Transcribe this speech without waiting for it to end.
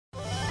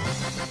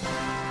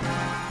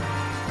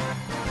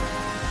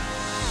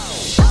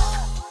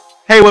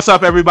Hey, what's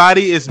up,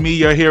 everybody? It's me,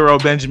 your hero,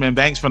 Benjamin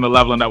Banks from the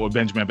Leveling Up with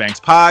Benjamin Banks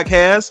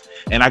podcast.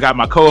 And I got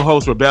my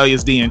co-host,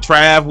 Rebellious D and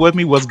Trav with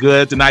me. What's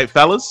good tonight,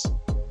 fellas?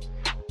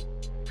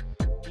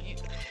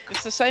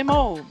 It's the same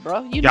old,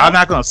 bro. Y'all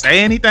not going to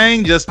say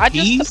anything? Just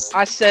peace?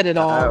 I said it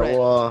already.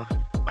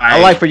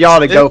 I'd like for y'all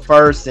to go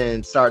first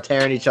and start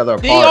tearing each other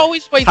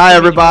apart. Hi,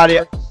 everybody.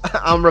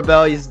 I'm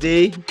Rebellious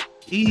D.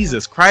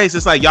 Jesus Christ.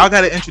 It's like y'all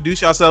got to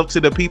introduce yourself to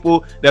the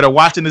people that are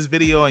watching this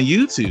video on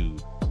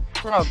YouTube.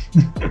 Bro,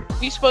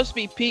 we supposed to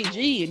be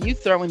PG and you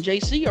throwing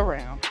JC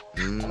around.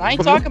 And I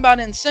ain't talking about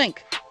NSYNC.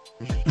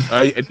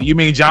 You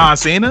mean John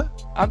Cena?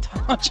 I'm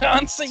talking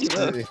John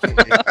Cena.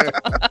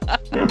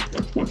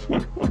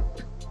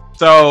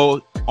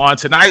 So, on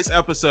tonight's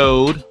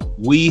episode,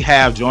 we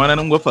have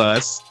joining with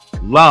us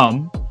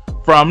Lum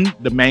from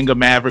the Manga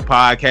Maverick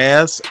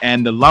podcast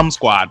and the Lum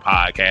Squad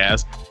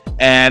podcast.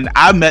 And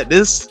I met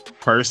this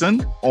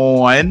person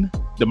on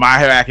the My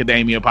Hero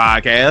Academia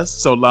podcast.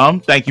 So, Lum,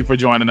 thank you for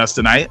joining us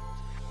tonight.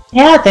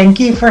 Yeah, thank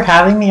you for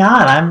having me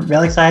on. I'm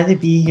really excited to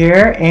be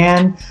here,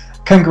 and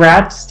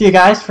congrats to you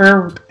guys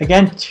for,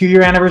 again,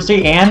 2-year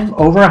anniversary and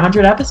over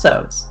 100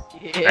 episodes.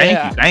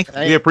 Yeah. Thank you.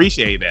 We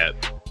appreciate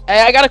that.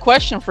 Hey, I got a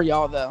question for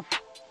y'all, though.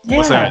 Yeah.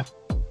 What's that?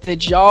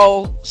 Did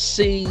y'all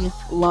see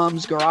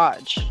Lum's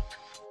garage?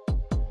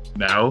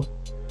 No.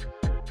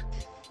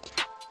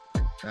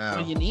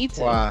 Well, you need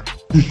to. Why?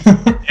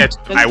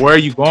 Like, where are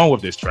you going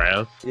with this,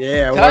 Trav?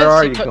 Yeah, where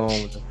are you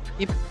going with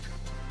it?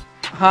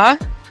 Huh?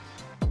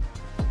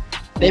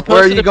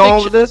 Where are you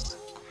going with this?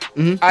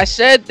 Mm-hmm. I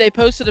said they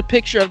posted a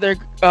picture of their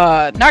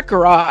not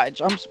garage.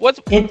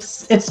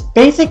 It's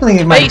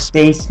basically my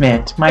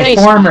basement, my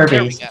former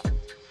basement.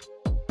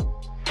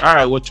 All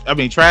right, well, I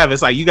mean,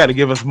 Travis, like, you got to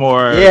give us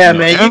more. Yeah,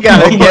 man, you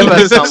got to give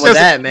us some of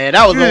that, man.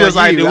 That was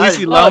like, do we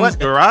see Lum's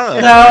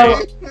garage?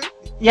 So,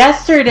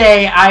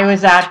 yesterday I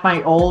was at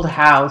my old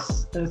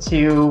house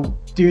to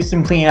do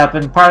some cleanup,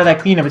 and part of that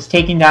cleanup was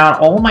taking down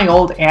all my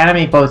old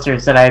anime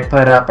posters that I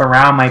put up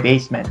around my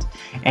basement.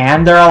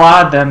 And there are a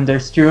lot of them. They're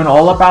strewn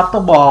all about the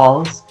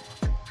walls,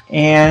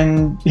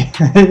 and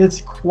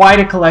it's quite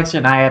a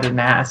collection I had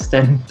amassed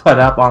and put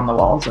up on the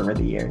walls over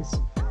the years.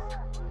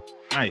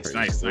 Nice.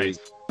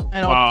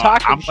 And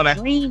I'm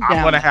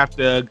gonna have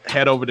to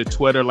head over to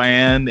Twitter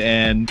land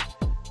and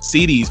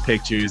see these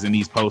pictures and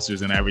these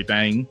posters and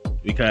everything,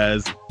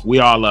 because we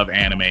all love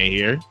anime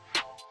here.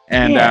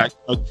 And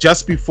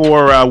just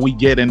before we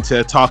get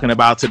into talking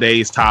about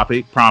today's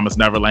topic, Promised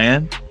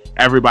Neverland,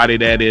 everybody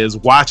that is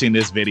watching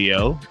this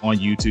video on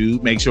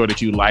YouTube, make sure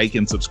that you like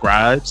and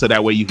subscribe so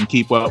that way you can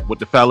keep up with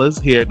the fellas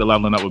here at the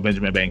Leveling Up with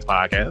Benjamin Banks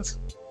podcast.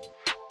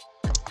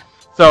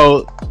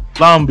 So,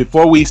 Lum,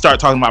 before we start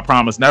talking about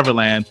Promised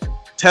Neverland,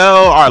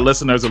 tell our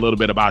listeners a little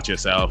bit about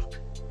yourself.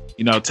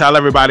 You know, tell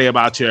everybody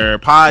about your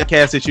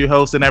podcast that you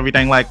host and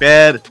everything like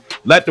that.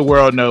 Let the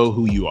world know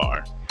who you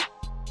are.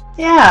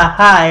 Yeah,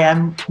 hi,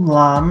 I'm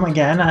Lum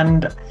again,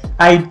 and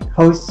I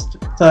host,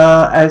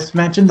 as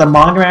mentioned, the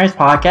Manga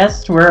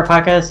podcast. We're a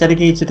podcast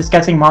dedicated to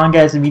discussing manga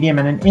as a medium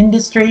and an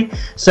industry.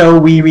 So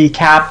we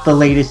recap the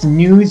latest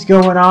news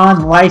going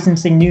on,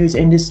 licensing news,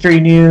 industry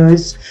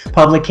news,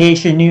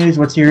 publication news,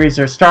 what series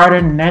are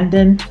started and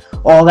ending,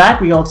 all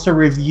that. We also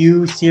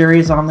review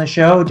series on the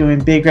show, doing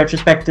big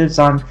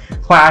retrospectives on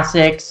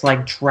classics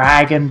like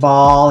Dragon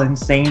Ball and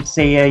Saint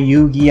Seiya,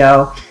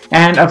 Yu-Gi-Oh!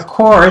 And of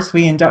course,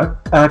 we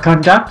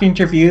conduct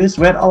interviews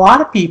with a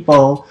lot of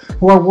people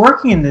who are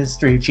working in the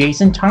industry.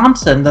 Jason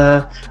Thompson,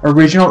 the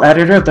original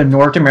editor of the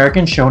North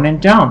American Shonen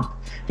Jump.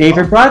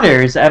 David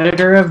Brothers,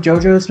 editor of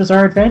JoJo's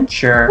Bizarre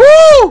Adventure.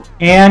 Woo!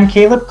 And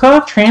Caleb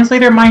Cook,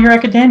 translator of My Hero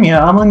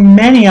Academia, among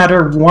many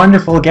other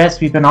wonderful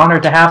guests we've been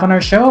honored to have on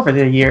our show over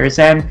the years.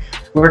 And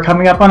we're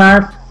coming up on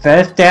our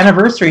 5th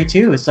anniversary,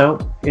 too. So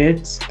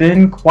it's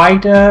been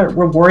quite a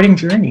rewarding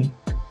journey.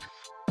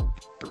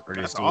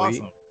 That's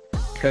awesome.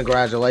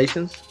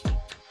 Congratulations.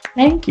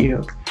 Thank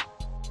you.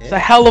 It's a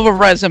hell of a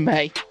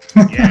resume.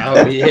 Yeah.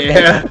 Oh,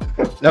 yeah.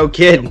 No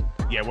kidding.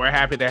 Yeah, we're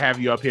happy to have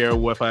you up here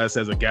with us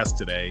as a guest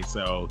today.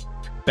 So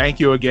thank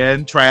you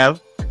again, Trav.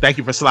 Thank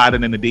you for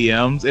sliding in the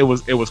DMs. It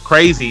was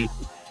crazy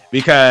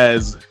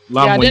because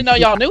Lum, I didn't know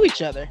y'all knew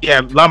each other.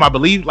 Yeah, Lum, I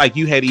believe like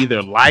you had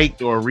either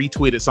liked or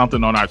retweeted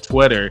something on our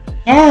Twitter.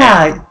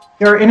 Yeah,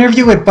 your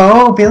interview with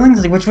Bo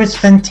Billingsley, which was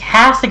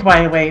fantastic,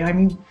 by the way. I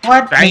mean,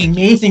 what an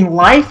amazing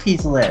life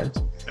he's lived.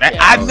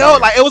 I know,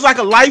 like it was like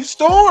a life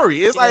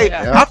story. It's like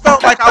I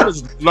felt like I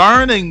was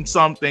learning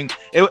something.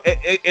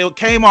 It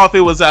came off.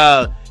 It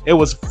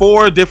was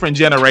 4 different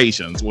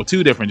generations. Well,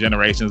 2 different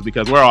generations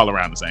because we're all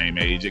around the same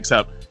age,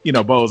 except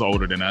Bo's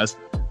older than us.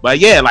 But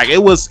yeah, like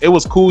it was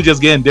cool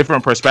just getting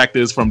different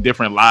perspectives from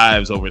different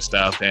lives over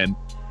stuff. And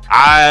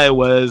I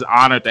was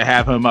honored to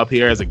have him up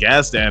here as a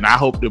guest, and I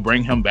hope to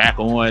bring him back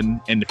on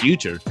in the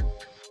future.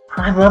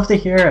 I'd love to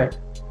hear it.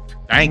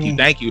 Thank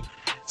you.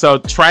 So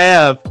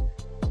Trav,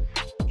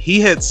 he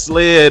had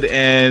slid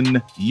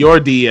in your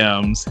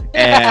DMs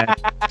and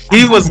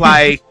he was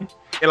like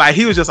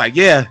he was just like,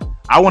 yeah,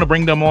 I want to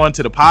bring them on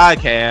to the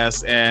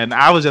podcast. And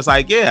I was just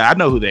like, yeah, I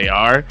know who they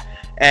are.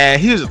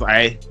 And he was just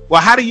like,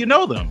 well, how do you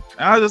know them?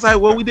 And I was just like,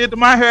 well, we did the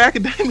My Hero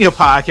Academia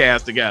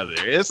podcast together.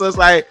 It's just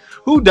like,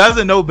 who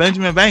doesn't know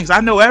Benjamin Banks?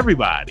 I know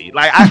everybody.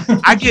 Like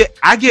I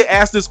get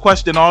asked this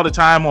question all the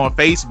time on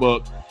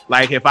Facebook.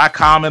 Like if I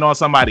comment on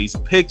somebody's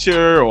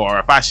picture or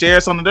if I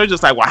share something, they're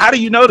just like, well, how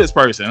do you know this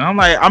person? And I'm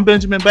like, I'm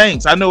Benjamin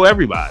Banks. I know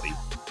everybody.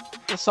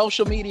 The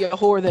social media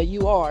whore that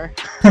you are.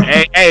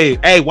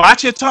 hey,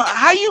 watch your tongue.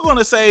 How you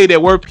gonna say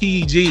that we're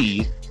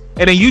PG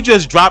and then you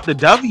just dropped the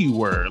W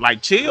word?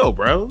 Like, chill,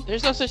 bro.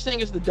 There's no such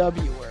thing as the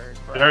W word,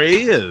 bro. There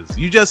is.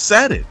 You just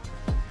said it.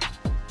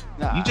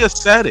 Nah, you just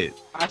said it.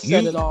 I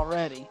said it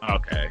already.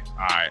 Okay. All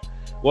right.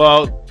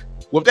 Well,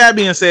 with that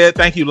being said,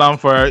 thank you, Lum,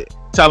 for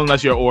telling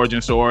us your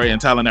origin story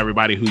and telling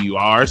everybody who you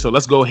are. So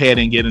let's go ahead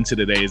and get into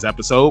today's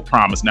episode,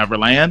 Promised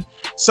Neverland.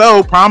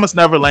 So Promised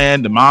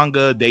Neverland, the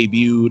manga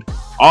debuted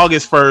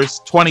August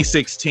 1st,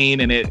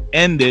 2016, and it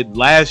ended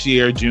last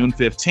year, June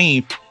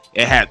 15th.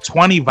 It had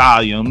 20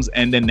 volumes.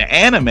 And then the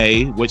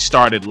anime, which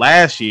started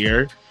last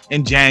year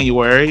in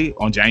January,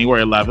 on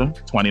January 11th,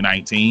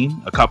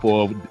 2019, a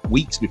couple of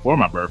weeks before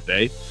my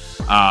birthday.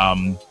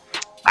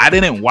 I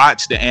didn't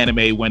watch the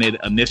anime when it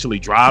initially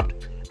dropped.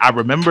 I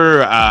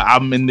remember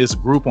I'm in this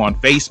group on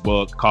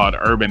Facebook called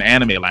Urban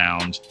Anime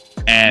Lounge,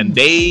 and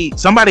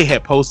somebody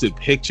had posted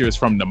pictures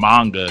from the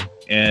manga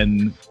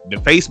in the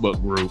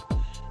Facebook group,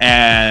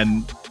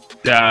 and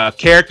the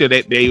character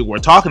that they were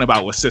talking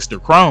about was Sister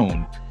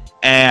Crone.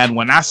 And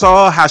when I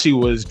saw how she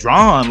was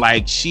drawn,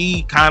 like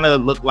she kind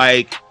of looked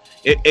like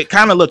it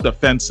kind of looked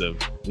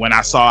offensive when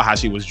I saw how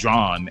she was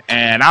drawn,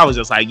 and I was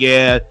just like,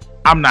 yeah,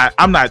 I'm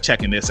not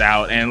checking this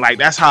out. And like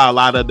that's how a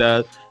lot of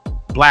the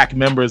Black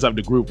members of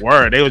the group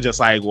were. They were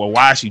just like, well,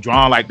 why is she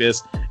drawn like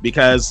this?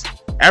 Because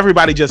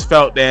everybody just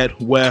felt that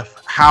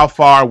with how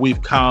far we've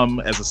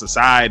come as a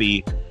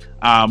society,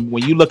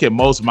 when you look at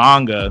most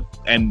manga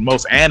and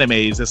most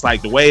animes, it's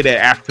like the way that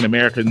African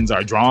Americans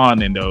are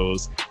drawn in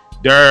those,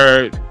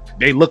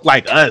 they look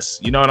like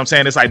us. You know what I'm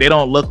saying? It's like they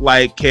don't look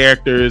like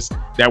characters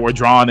that were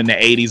drawn in the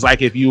 80s.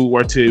 Like if you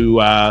were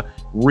to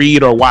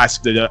read or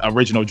watch the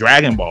original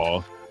Dragon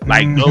Ball,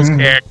 like those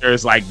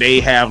characters, like they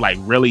have like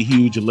really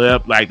huge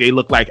lip, like they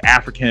look like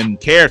African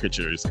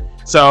caricatures.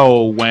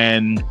 So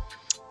when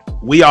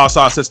we all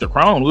saw Sister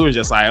Crone, we were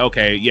just like,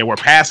 okay, yeah, we're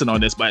passing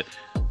on this. But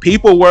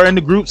people were in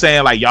the group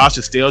saying like, y'all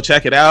should still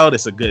check it out.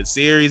 It's a good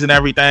series and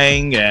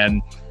everything.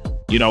 And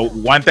you know,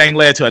 one thing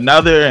led to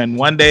another. And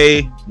one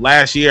day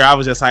last year, I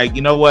was just like,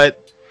 you know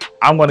what?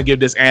 I'm going to give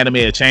this anime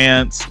a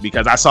chance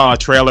because I saw a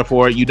trailer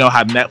for it. You know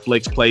how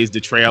Netflix plays the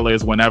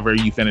trailers whenever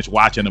you finish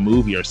watching a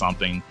movie or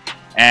something.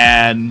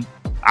 And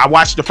I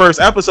watched the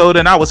first episode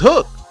and I was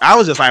hooked. I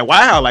was just like,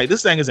 wow, like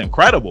this thing is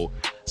incredible.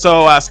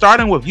 So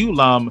starting with you,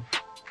 Lum,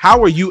 how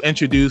were you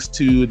introduced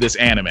to this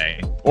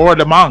anime or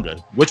the manga?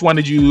 Which one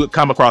did you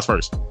come across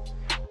first?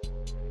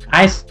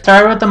 I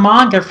started with the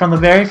manga from the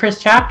very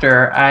first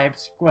chapter. I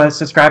was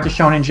subscribed to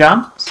Shonen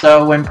Jump,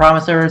 so when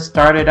Promised Neverland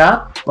started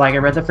up, like I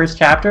read the first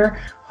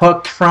chapter,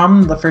 hooked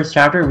from the first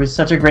chapter. It was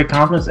such a great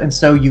concept and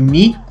so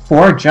unique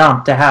for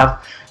Jump to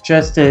have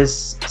just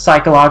this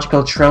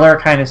psychological thriller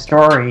kind of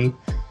story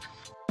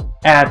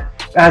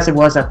as it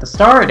was at the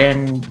start.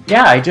 And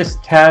yeah, I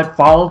just had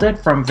followed it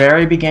from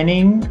very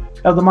beginning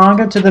of the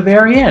manga to the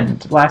very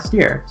end last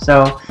year.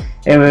 So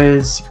it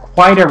was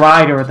quite a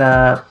ride over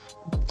the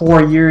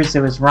 4 years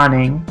it was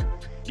running.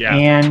 Yeah.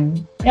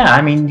 And yeah,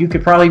 I mean, you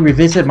could probably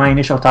revisit my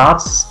initial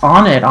thoughts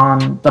on it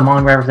on the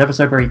Manga Mavericks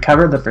episode where he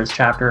covered the first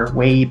chapter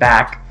way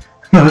back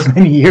those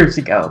many years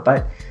ago.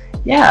 But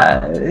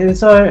yeah,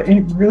 it's a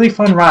really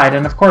fun ride.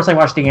 And of course, I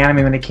watched the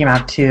anime when it came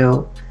out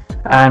too,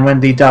 and when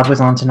the dub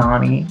was on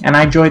Toonami, and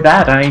I enjoyed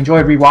that. And I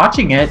enjoyed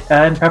rewatching it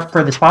and prep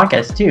for this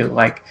podcast too.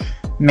 Like,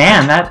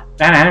 man, that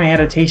anime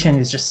adaptation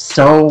is just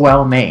so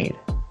well made.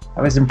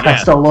 I was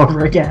impressed all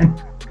over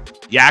again.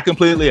 Yeah, I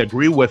completely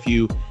agree with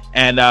you.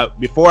 And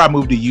before I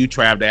move to you,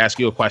 Trav, to ask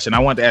you a question, I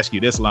want to ask you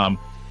this, Lum.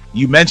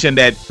 You mentioned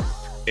that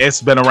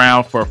it's been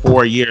around for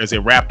 4 years. It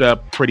wrapped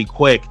up pretty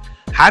quick.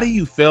 How do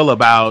you feel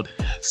about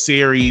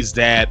series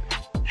that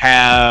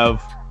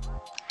have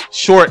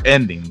short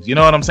endings? You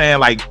know what I'm saying?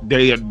 Like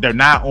they're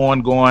not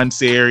ongoing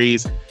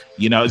series.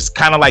 You know, it's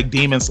kind of like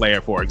Demon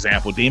Slayer, for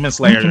example. Demon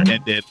Slayer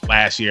ended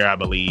last year, I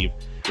believe.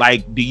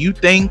 Like, do you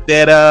think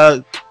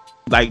that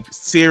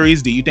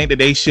series, do you think that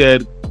they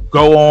should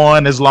go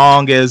on as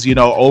long as, you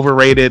know,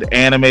 overrated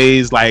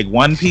animes like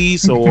One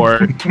Piece, or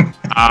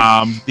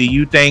do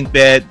you think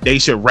that they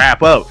should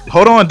wrap up?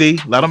 Hold on, D.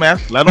 Let them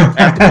ask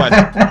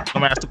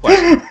the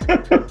question.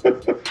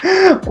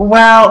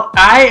 Well,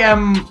 I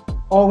am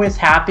always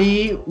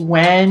happy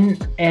when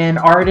an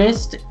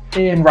artist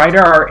and writer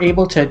are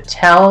able to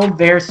tell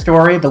their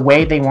story the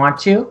way they want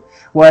to,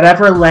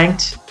 whatever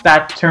length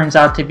that turns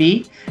out to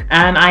be.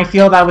 And I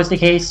feel that was the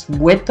case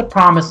with The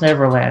Promised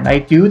Neverland. I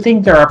do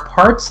think there are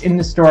parts in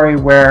the story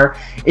where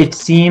it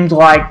seemed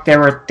like there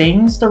were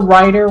things the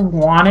writer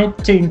wanted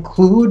to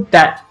include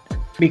that,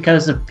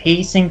 because of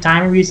pacing,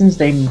 timing reasons,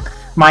 they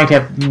might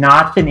have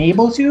not been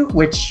able to,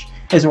 which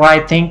is why I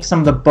think some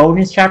of the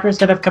bonus chapters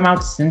that have come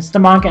out since the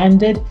manga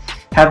ended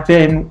have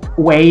been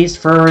ways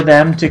for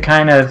them to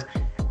kind of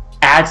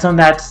add some of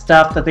that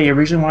stuff that they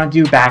originally want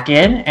to do back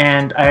in.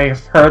 And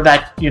I've heard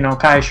that,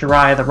 Kai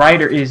Shirai, the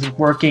writer, is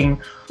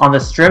working on the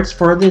strips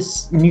for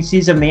this new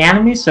season of the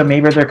anime, so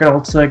maybe they're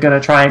also going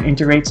to try and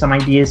integrate some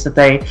ideas that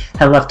they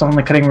had left on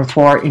the cutting room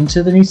floor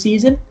into the new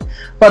season.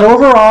 But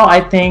overall,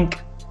 I think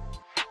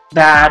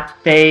that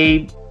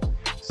they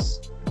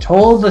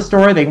told the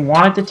story they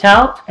wanted to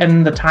tell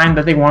and the time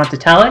that they wanted to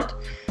tell it,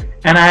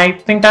 and I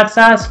think that's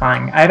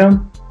satisfying. I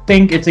don't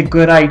think it's a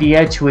good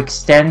idea to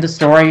extend the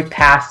story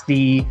past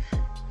the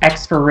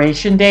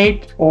expiration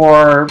date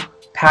or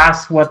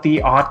past what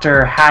the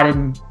author had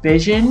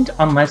envisioned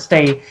unless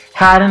they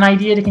had an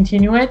idea to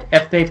continue it.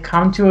 If they've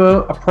come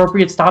to an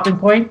appropriate stopping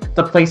point,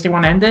 the place they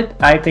want to end it,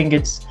 I think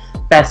it's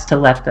best to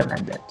let them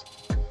end it.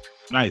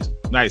 Nice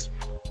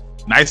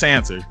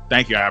answer.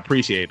 Thank you. I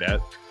appreciate that.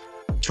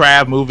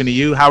 Trav, moving to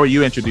you. How were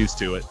you introduced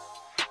to it?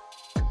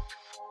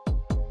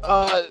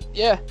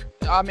 Yeah.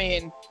 I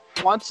mean,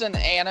 once a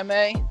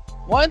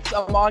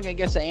manga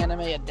gets an anime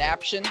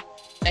adaptation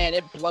and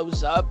it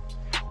blows up,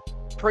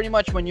 pretty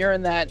much when you're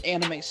in that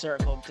anime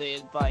circle,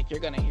 dude, like, you're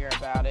gonna hear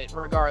about it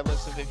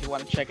regardless of if you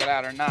want to check it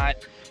out or not.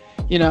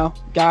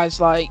 Guys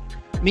like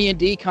me and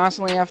D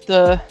constantly have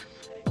to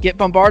get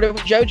bombarded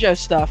with JoJo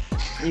stuff,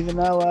 even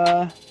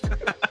though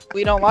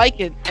we don't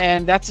like it.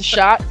 And that's a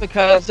shot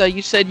because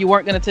you said you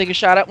weren't gonna take a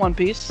shot at One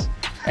Piece,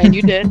 and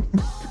you did.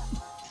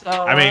 So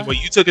I mean, well,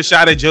 you took a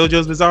shot at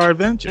JoJo's Bizarre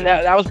Adventure.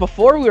 That was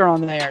before we were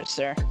on the air,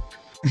 sir.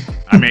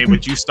 I mean,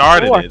 but you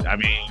started it. I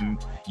mean,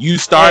 you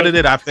started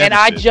it. I finished it. And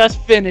I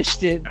just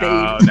finished it, baby.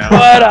 Oh, no.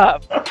 What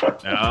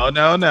up?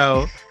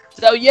 No.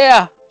 So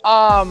yeah,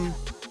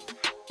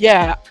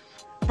 yeah.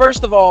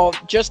 First of all,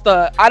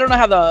 I don't know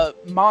how the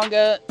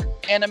manga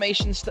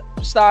animation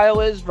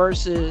style is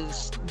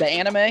versus the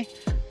anime,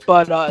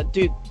 but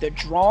dude, the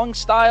drawing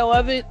style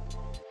of it,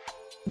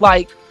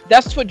 like,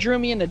 that's what drew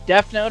me into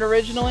Death Note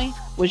originally,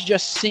 was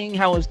just seeing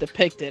how it was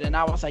depicted, and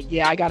I was like,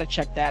 yeah, I gotta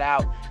check that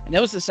out. And it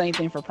was the same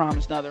thing for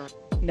Promised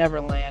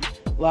Neverland.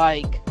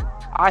 Like,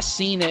 I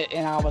seen it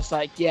and I was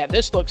like, yeah,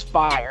 this looks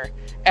fire.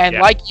 And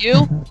like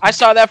you, I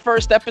saw that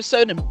first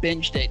episode and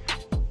binged it.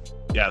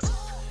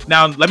 Yes.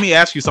 Now, let me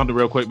ask you something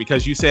real quick,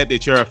 because you said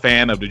that you're a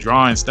fan of the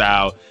drawing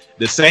style.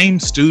 The same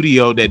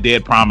studio that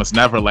did Promised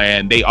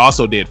Neverland, they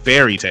also did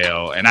Fairy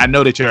Tail. And I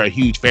know that you're a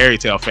huge Fairy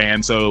Tail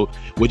fan. So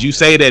would you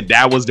say that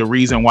that was the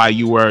reason why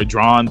you were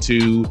drawn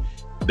to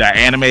the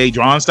anime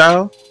drawing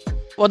style?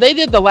 Well, they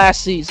did the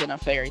last season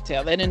of Fairy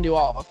Tail. They didn't do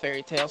all of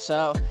Fairy Tail.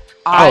 So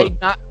I'm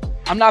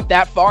not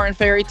that far in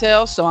Fairy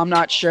Tail, so I'm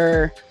not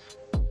sure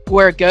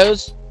where it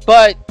goes.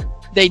 But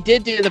they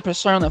did do the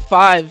Persona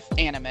 5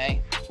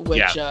 anime,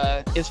 which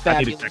is fabulous.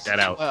 I need to check that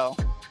out. Well,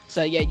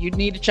 so yeah, you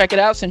need to check it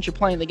out since you're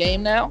playing the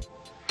game now.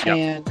 Yep.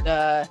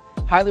 And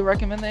highly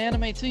recommend the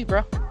anime too,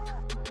 bro.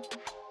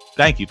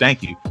 Thank you. All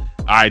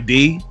right,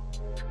 D,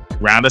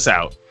 round us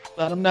out.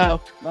 Let them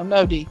know,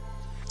 D.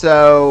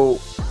 So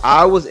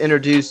I was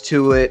introduced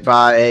to it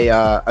by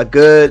a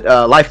good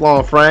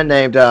lifelong friend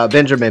named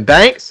Benjamin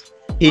Banks.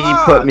 He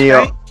put me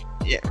on.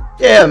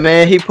 Yeah,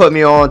 man. He put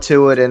me on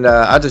to it, and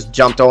I just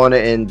jumped on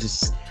it, and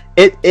just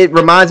it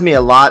reminds me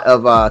a lot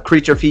of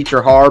creature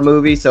feature horror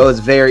movie, so it's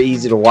very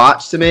easy to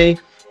watch to me,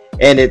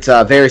 and it's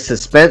very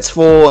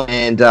suspenseful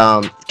and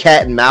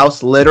cat and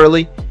mouse,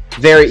 literally,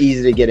 very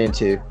easy to get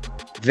into,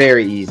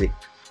 very easy.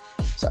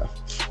 So.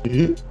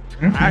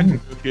 I agree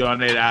with you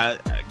on it. I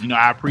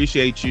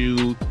appreciate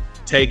you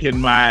taking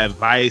my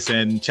advice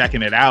and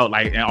checking it out.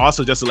 Like, and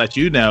also just to let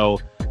you know,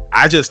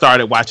 I just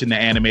started watching the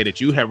anime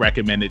that you have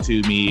recommended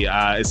to me.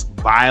 It's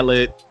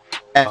Violet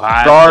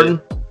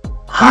Garden.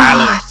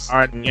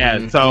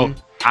 Yeah. So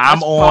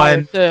I'm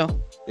on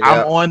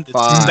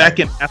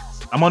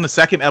the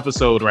second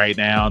episode right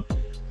now.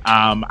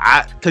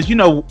 Because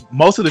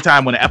most of the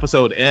time when an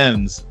episode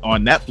ends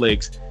on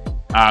Netflix,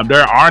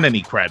 there aren't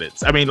any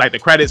credits. I mean, like, the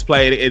credits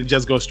played, it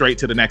just goes straight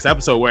to the next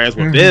episode. Whereas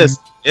with this,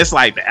 it's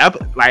like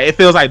it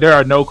feels like there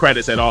are no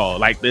credits at all.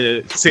 Like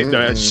the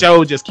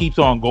show just keeps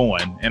on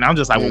going, and I'm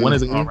just like, well, when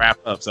is it going to wrap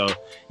up? So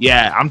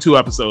yeah, I'm 2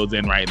 episodes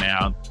in right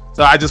now.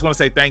 So I just want to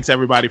say thanks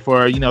everybody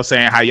for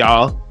saying how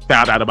y'all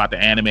found out about the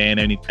anime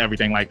and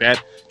everything like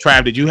that.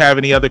 Trav, did you have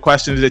any other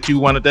questions that you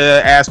wanted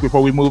to ask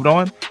before we moved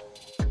on?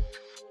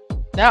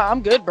 No,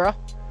 I'm good, bro.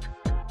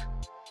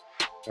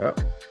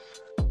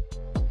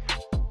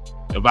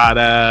 About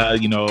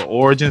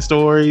origin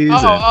stories.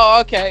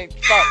 Okay.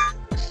 Fuck.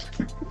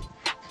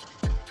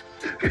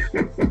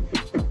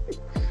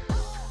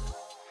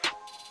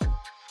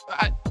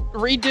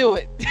 Redo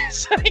it.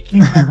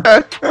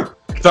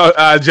 So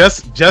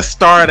just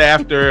start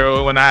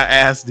after when I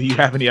asked, do you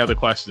have any other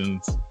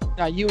questions?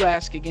 No, you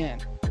ask again.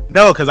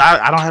 No, because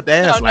I don't have to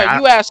ask. No,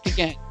 you ask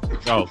again.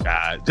 Oh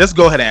God, just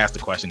go ahead and ask the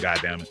question. God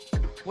damn it.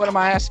 What am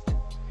I asking?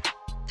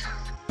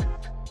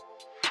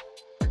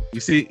 You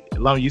see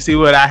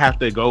what I have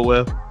to go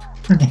with?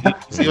 You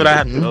see what I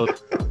have to go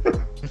with?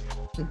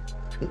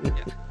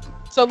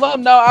 So,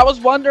 Lum, no, I was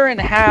wondering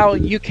how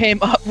you came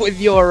up with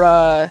your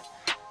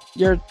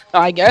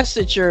I guess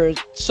it's your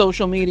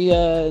social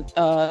media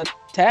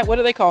tag. What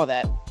do they call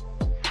that?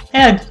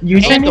 Yeah,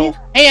 username?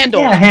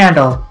 Handle. Yeah,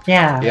 handle.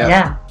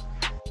 Yeah.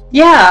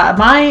 Yeah,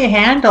 my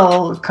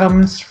handle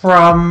comes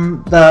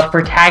from the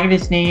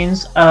protagonist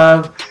names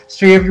of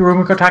three of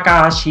Rumiko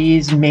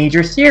Takahashi's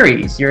major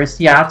series,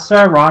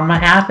 Urushiatsu, Ranma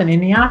Half, and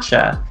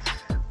Inuyasha.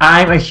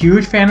 I'm a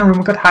huge fan of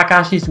Rumiko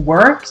Takahashi's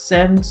works,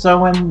 and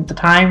so when the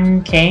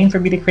time came for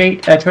me to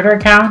create a Twitter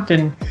account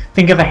and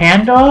think of a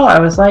handle, I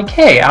was like,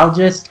 hey, I'll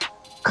just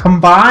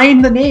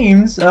combine the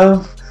names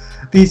of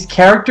these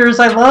characters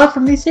I love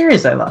from these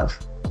series I love.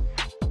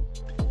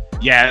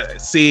 Yeah,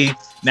 see,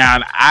 now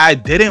I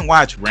didn't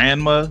watch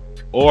Ranma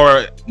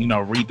or,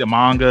 read the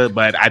manga,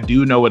 but I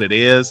do know what it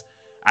is.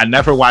 I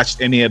never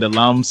watched any of the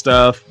Lum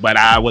stuff, but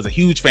I was a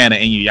huge fan of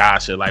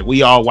Inuyasha. Like,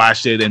 we all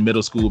watched it in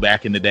middle school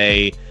back in the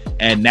day.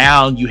 And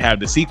now you have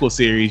the sequel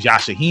series,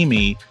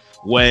 Yashahime,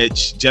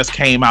 which just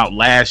came out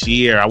last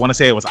year. I want to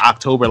say it was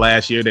October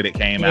last year that it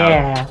came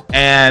out.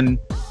 And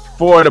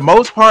for the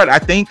most part, I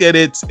think that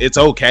it's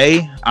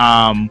okay.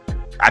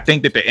 I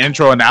think that the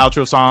intro and the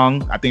outro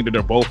song, I think that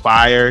they're both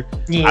fire.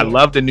 Yeah. I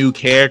love the new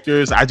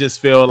characters. I just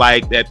feel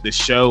like that the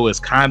show is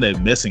kind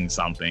of missing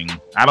something.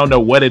 I don't know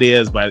what it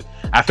is, but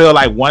I feel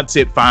like once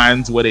it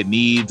finds what it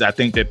needs, I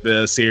think that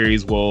the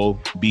series will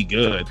be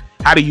good.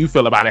 How do you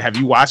feel about it? Have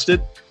you watched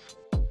it?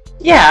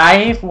 Yeah,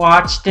 I've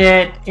watched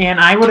it, and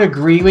I would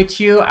agree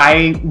with you.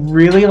 I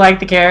really like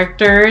the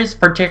characters,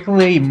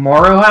 particularly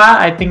Moroha.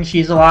 I think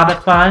she's a lot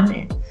of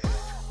fun.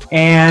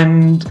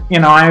 And,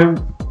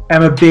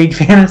 I'm a big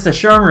fan of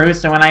Sesshomaru,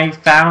 so when I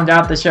found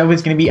out the show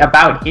was going to be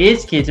about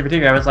his kids in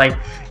particular, I was like,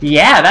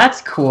 yeah, that's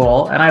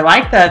cool. And I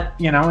like that,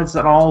 it's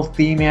an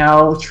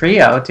all-female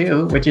trio,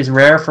 too, which is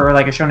rare for,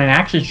 like, a shonen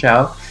action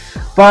show.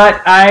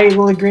 But I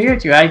will agree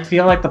with you. I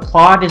feel like the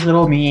plot is a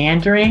little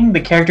meandering.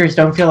 The characters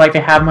don't feel like they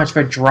have much of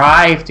a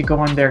drive to go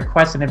on their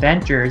quests and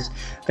adventures.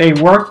 They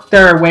work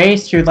their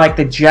ways through, like,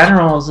 the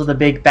generals of the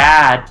big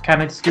bad,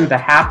 kind of just through the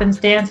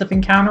happenstance of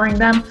encountering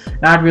them,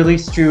 not really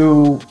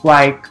through,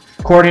 like,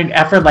 coordinated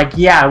effort, like,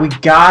 yeah, we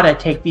gotta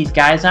take these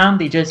guys on.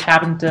 They just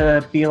happen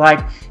to be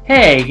like,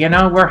 hey,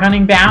 we're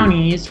hunting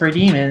bounties for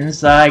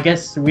demons. I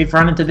guess we've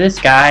run into this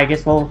guy. I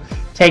guess we'll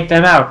take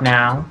them out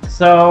now.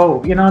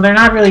 So, they're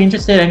not really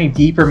interested in any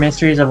deeper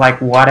mysteries of, like,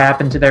 what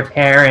happened to their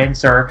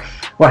parents or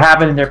what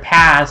happened in their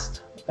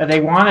past. They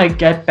want to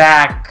get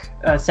back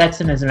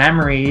Setsuna's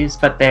memories,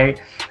 but they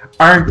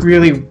aren't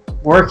really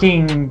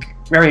working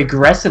very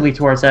aggressively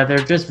towards that. They're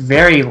just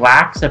very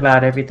lax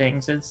about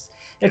everything. So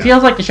it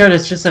feels like the show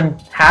just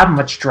doesn't have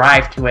much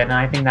drive to it, and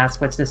I think that's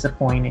what's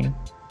disappointing.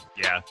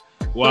 Yeah.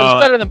 Well,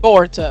 it's better than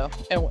Boruto,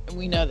 and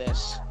we know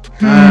this.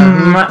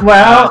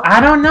 Well, I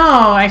don't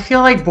know. I feel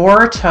like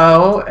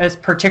Boruto, as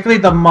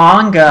particularly the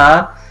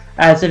manga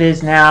as it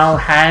is now,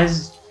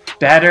 has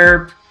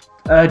better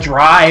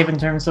drive in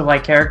terms of,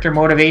 like, character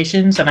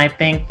motivations, and I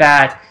think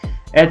that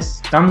it's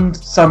done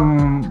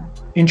some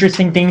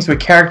interesting things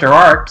with character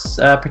arcs,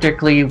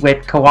 particularly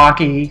with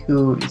Kawaki,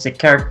 who is a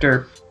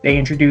character they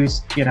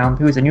introduced,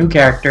 who's a new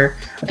character.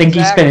 I think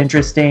he's been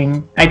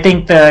interesting. I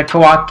think the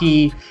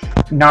Kawaki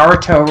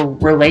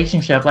Naruto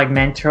relationship, like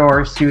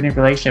mentor-student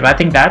relationship, I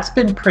think that's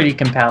been pretty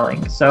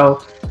compelling.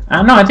 So, I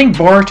don't know, I think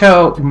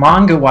Boruto,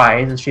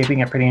 manga-wise, is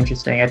shaping up pretty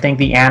interesting. I think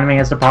the anime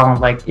has the problem,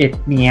 like,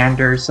 it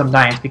meanders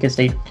sometimes because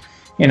they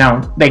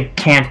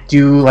can't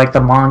do, like,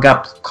 the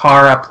manga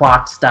Kara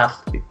plot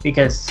stuff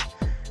because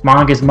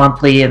manga is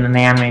monthly and then the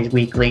anime is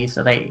weekly,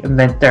 so they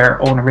invent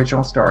their own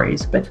original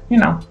stories. But,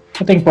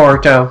 I think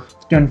Boruto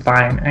is doing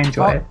fine. I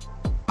enjoy it.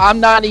 I'm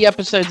 90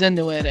 episodes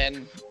into it,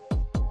 and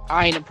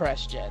I ain't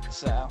impressed yet,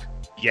 so...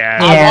 Yeah.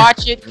 I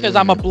watch it because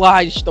I'm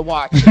obliged to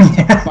watch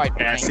it.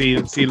 Yeah,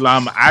 see,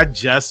 Lum, I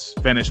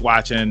just finished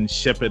watching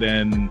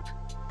Shippuden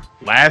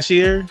last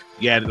year.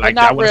 Yeah, like,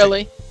 but not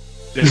really.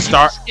 The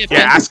start.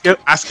 Yeah, I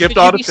skipped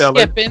all the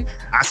filler.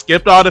 I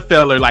skipped all the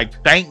filler.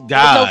 Like, thank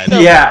God. No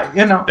yeah,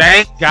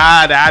 Thank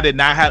God I did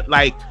not have,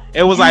 like,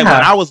 it was like when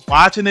I was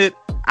watching it,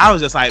 I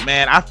was just like,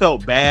 man, I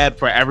felt bad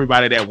for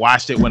everybody that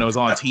watched it when it was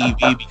on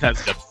TV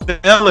because the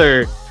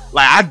filler,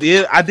 like, I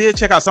did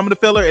check out some of the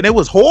filler and it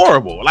was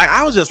horrible. Like,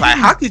 I was just like,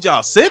 how could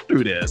y'all sit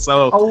through this?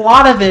 So a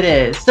lot of it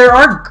is. There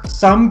are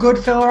some good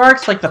filler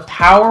arcs, like the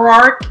Power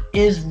arc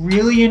is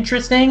really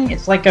interesting.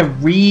 It's like a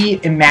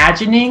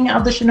reimagining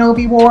of the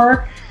Shinobi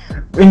War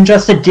in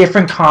just a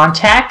different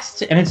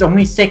context, and it's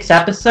only 6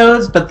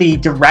 episodes, but the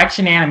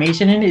direction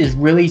animation in it is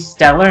really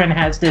stellar and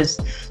has this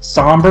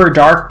somber,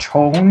 dark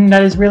tone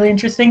that is really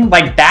interesting.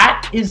 Like,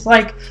 that is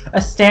like a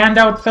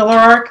standout filler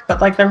arc,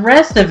 but like the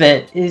rest of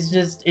it is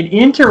just, it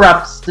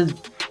interrupts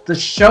the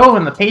show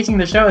and the pacing of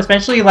the show,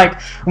 especially like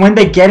when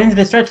they get into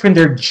the stretch when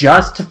they're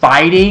just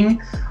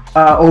fighting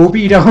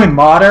Obito and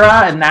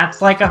Madara, and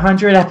that's like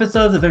 100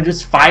 episodes of them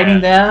just fighting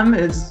them.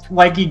 It's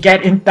like you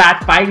get in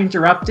that fight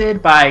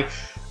interrupted by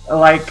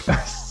like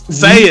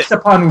weeks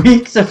upon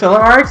weeks of filler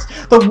arcs.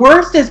 The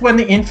worst is when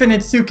the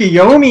Infinite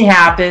Tsukuyomi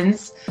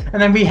happens,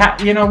 and then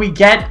we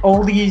get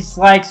all these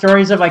like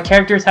stories of like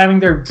characters having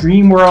their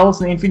dream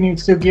worlds in the Infinite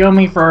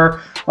Tsukuyomi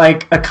for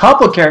like a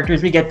couple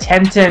characters. We get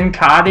Tenten,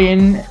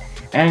 Karin,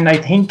 and I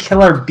think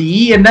Killer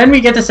B, and then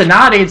we get to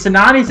Tsunade, and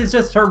Tsunade's is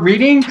just her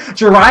reading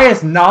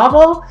Jiraiya's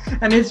novel,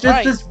 and it's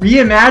just this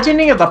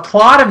reimagining of the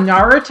plot of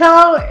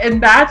Naruto,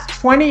 and that's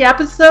 20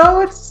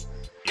 episodes?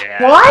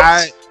 Yeah,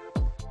 what?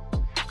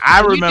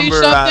 I remember. You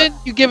do something,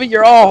 you give it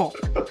your all.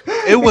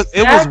 It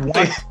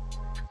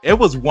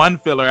was one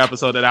filler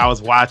episode that I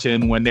was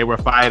watching when they were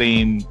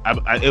fighting.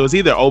 It was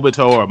either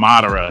Obito or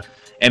Madara,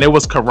 and it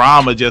was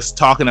Kurama just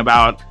talking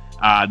about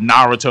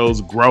Naruto's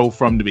growth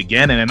from the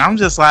beginning, and I'm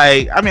just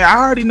like, I mean, I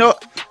already know,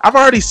 I've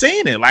already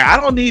seen it. Like, I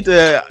don't need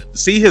to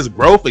see his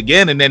growth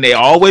again. And then they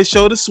always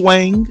show the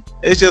swing.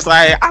 It's just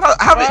like,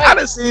 I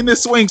done seen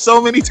this swing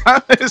so many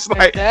times. It's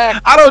like,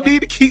 I don't need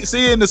to keep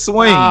seeing the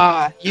swing.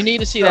 You need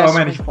to see that. So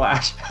many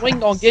flash. Swing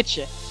gonna get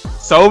you.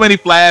 So many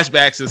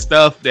flashbacks and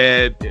stuff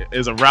that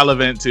is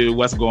irrelevant to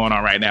what's going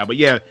on right now. But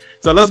yeah,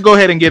 so let's go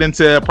ahead and get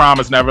into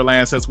Promised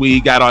Neverland since we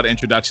got all the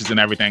introductions and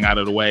everything out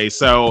of the way.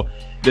 So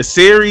the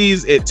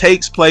series, it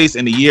takes place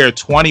in the year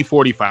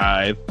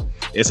 2045.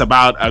 It's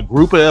about a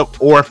group of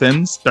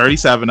orphans,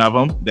 37 of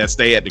them, that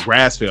stay at the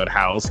Grassfield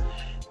house,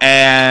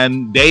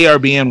 and they are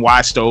being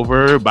watched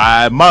over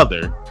by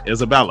Mother,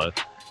 Isabella.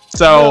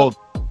 So,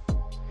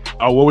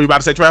 what were you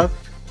about to say, Trav?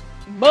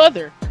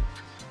 Mother,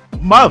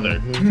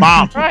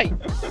 Mom. right?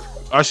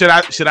 Or should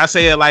I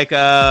say it like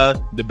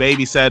the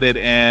baby said it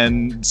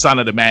in Son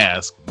of the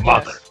Mask?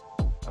 Mother.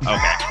 Yes.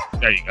 Okay,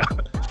 there you go.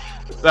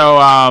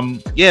 So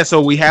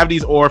so we have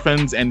these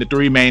orphans, and the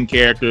three main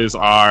characters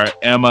are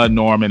Emma,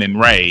 Norman, and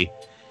Ray.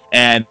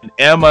 And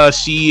Emma,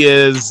 she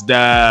is she's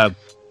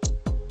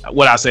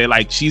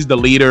the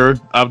leader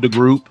of the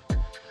group.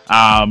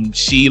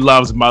 She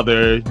loves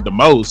Mother the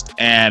most,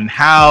 and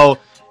how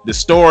the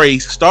story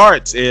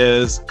starts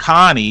is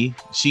Connie,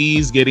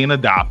 she's getting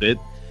adopted,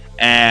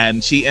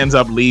 and she ends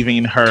up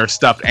leaving her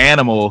stuffed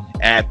animal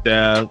at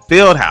the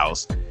field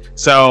house.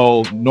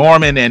 So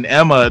Norman and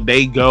Emma,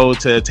 they go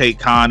to take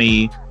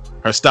Connie,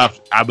 her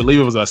stuffed, I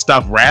believe it was a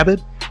stuffed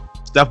rabbit,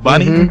 stuffed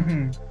bunny.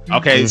 Mm-hmm.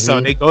 Okay, so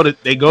they go to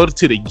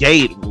the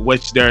gate,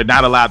 which they're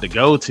not allowed to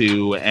go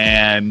to,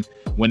 and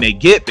when they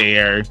get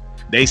there,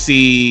 they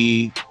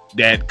see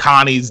that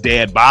Connie's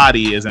dead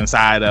body is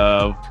inside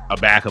of a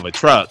back of a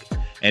truck.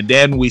 And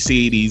then we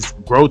see these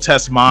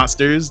grotesque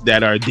monsters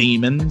that are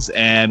demons,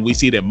 and we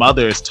see that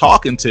Mother is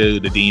talking to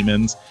the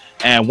demons,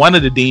 and one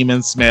of the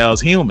demons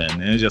smells human,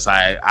 and it's just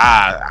like,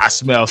 I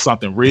smell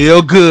something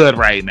real good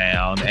right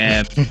now.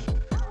 And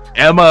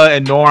Emma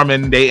and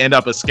Norman, they end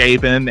up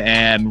escaping,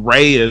 and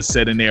Ray is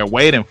sitting there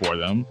waiting for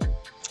them.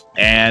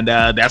 And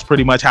that's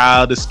pretty much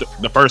how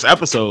the first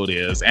episode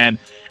is. And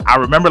I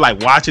remember like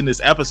watching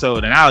this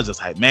episode, and I was just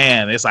like,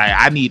 man, it's like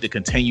I need to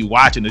continue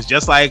watching this,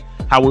 just like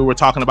how we were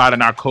talking about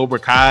in our Cobra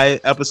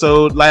Kai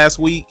episode last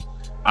week.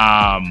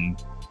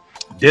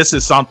 This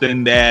is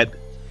something that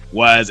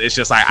it's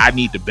just like I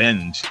need to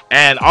binge.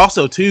 And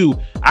also too,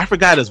 I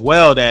forgot as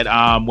well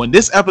that when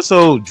this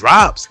episode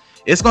drops,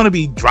 it's going to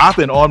be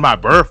dropping on my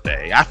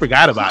birthday. I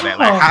forgot about that.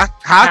 Like,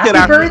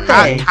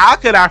 how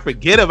could I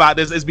forget about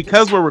this? It's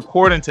because we're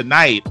recording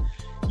tonight.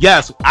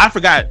 Yes, I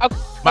forgot.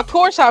 Of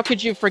course, how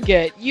could you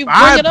forget? You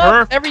bring it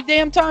up every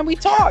damn time we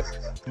talk.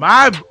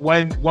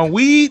 When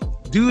we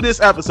do this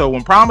episode,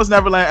 when Promised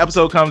Neverland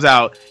episode comes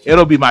out,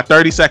 it'll be my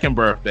 32nd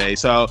birthday.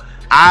 So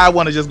I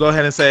want to just go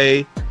ahead and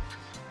say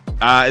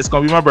it's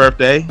going to be my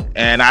birthday,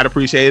 and I'd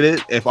appreciate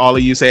it if all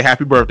of you say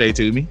happy birthday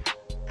to me.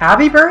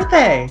 Happy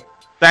birthday.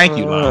 Thank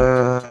you,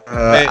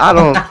 I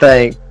don't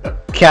think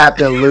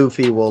Captain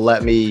Luffy will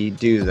let me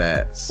do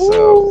that.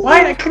 So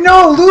why?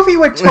 No, Luffy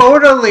would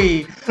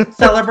totally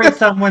celebrate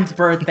someone's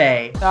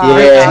birthday.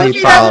 He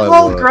probably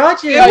would.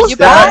 Grudges. You're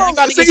about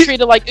to get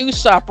treated like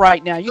Usopp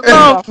right now. You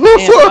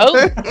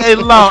Hey,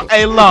 Lum,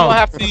 you don't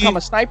have to become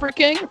a Sniper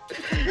King.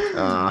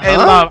 Hey,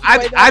 Lum,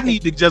 I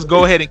need to just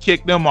go ahead and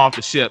kick them off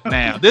the ship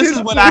now. This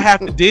is what I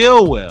have to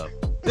deal with.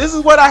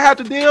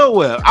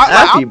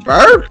 Happy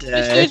birthday.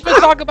 This dude's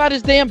been talking about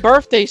his damn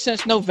birthday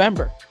since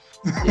November.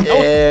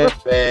 Yeah,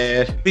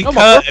 man.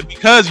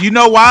 Because you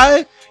know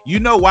why?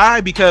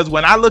 Because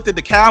when I looked at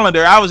the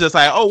calendar, I was just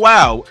like, oh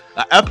wow,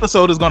 an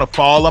episode is gonna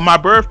fall on my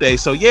birthday.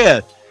 So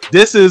yeah,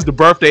 this is the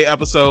birthday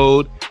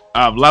episode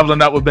of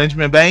Leveling Up with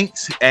Benjamin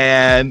Banks,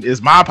 and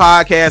it's my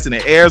podcast, and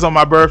it airs on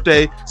my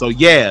birthday. So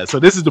yeah, so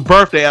this is the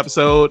birthday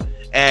episode,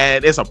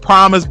 and it's a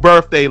Promised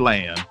Birthday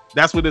Land.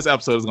 That's what this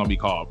episode is gonna be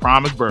called,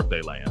 Promised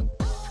Birthday Land.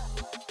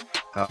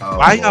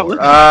 Why y'all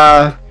looking?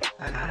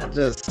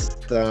 Just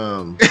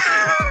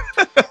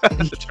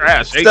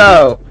trash.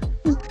 So,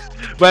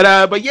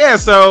 but yeah,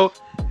 so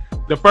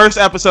the first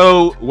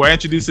episode, we're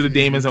introduced to the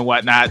demons and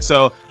whatnot.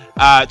 So,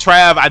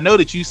 Trav, I know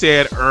that you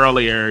said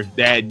earlier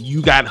that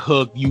you got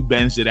hooked, you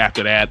binged it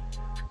after that.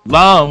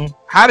 Lum,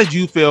 how did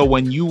you feel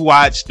when you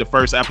watched the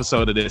first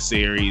episode of this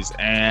series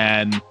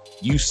and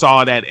you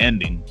saw that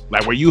ending?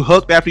 Like, were you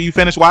hooked after you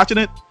finished watching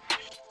it?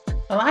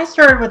 Well, I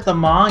started with the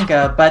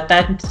manga, but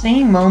that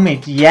same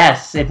moment,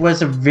 yes, it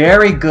was a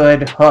very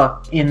good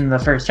hook in the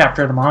first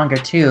chapter of the manga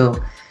too.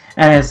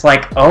 And it's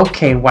like,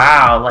 okay,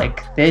 wow,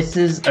 like this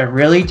is a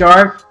really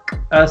dark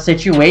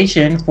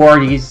situation for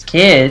these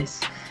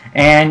kids.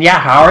 And yeah,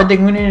 how are they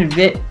going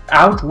to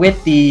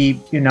outwit the,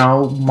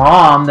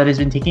 mom that has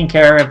been taking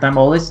care of them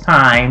all this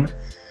time,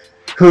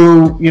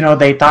 who,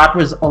 they thought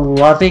was a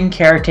loving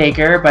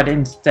caretaker, but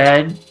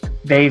instead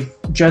they've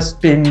just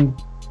been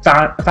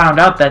found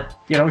out that,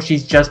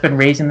 she's just been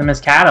raising them as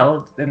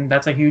cattle, and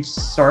that's a huge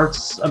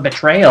source of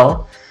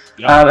betrayal.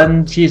 Yep.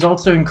 And she's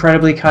also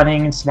incredibly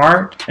cunning and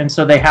smart, and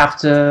so they have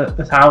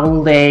to, how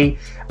will they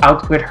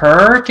outwit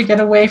her to get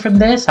away from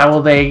this? How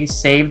will they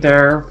save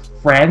their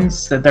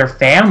friends, their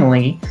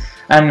family,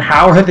 and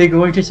how are they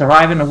going to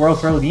survive in a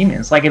world full of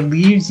demons? Like, it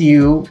leaves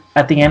you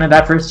at the end of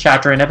that first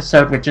chapter and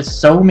episode with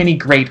just so many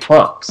great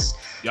hooks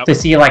to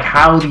see like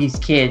how these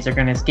kids are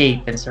going to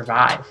escape and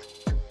survive.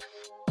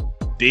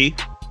 D?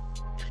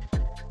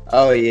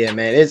 Oh yeah,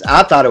 man!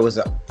 I thought it was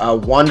a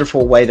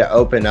wonderful way to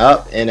open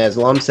up, and as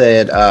Lum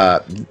said,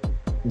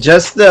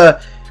 just the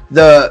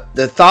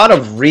thought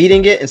of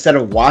reading it instead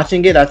of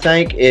watching it, I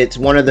think it's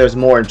one of those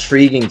more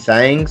intriguing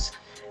things.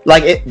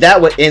 Like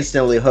that would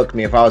instantly hook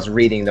me if I was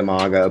reading the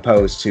manga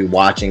opposed to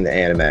watching the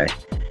anime.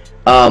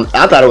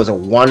 I thought it was a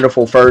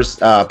wonderful first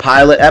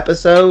pilot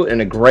episode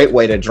and a great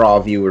way to draw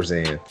viewers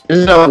in.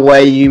 There's no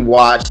way you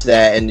watch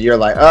that and you're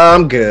like, oh,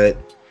 I'm good.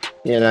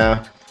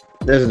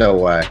 There's no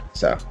way.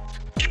 So.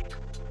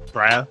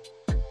 Trav?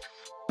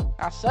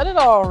 I said it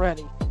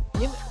already.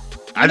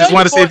 I just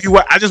wanted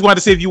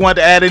to see if you wanted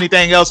to add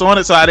anything else on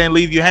it, so I didn't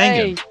leave you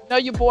hanging. Hey,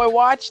 your boy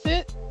watched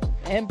it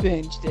and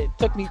binged it.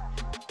 Took me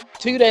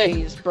 2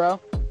 days, bro.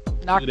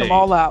 Knocked them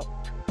all out.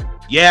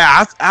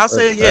 Yeah, I'll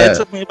say it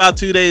took me about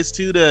 2 days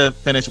too to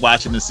finish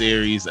watching the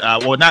series.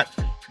 Well, not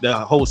the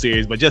whole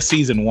series, but just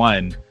season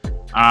 1.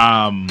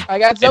 I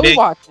got Zoe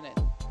watching it.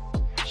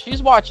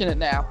 She's watching it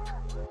now.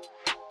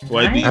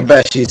 I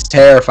bet she's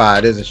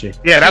terrified, isn't she?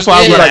 Yeah, that's why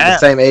I was like the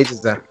same age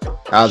as them.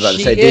 I was about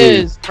to say, dude. She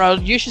is, bro.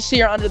 You should see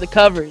her under the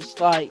covers,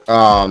 like.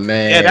 Oh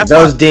man, yeah,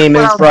 those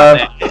demons, bro.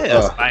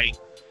 Like,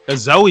 cause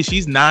Zoe,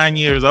 she's 9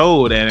 years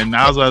old, and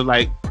I was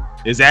like,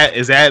 is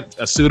that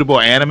a suitable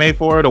anime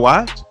for her to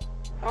watch?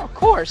 Oh, of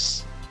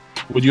course.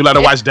 Would you let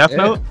her watch Death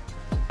Note?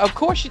 Of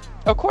course,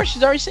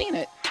 she's already seen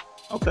it.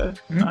 Okay.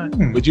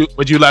 Right.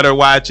 Would you let her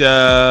watch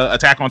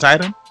Attack on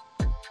Titan?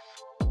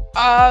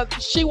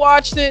 She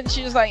watched it. And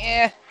she was like,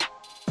 eh.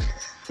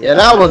 Yeah,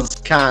 that was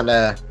kind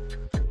of.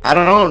 I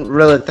don't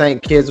really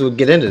think kids would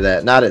get into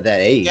that. Not at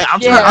that age. Yeah, I'm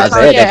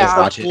trying to just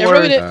watch it.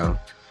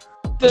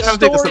 The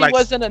story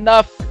wasn't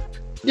enough.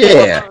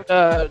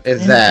 Yeah,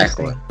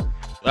 exactly.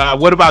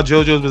 What about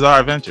JoJo's Bizarre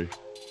Adventure?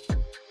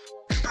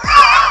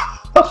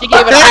 She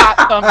gave it a hot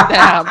thumbs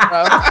down,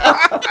 bro.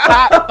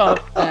 Hot thumbs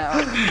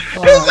down.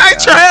 It's like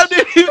Trav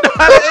didn't even know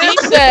how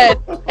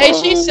to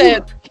she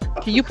said,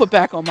 can you put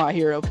back on My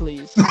Hero,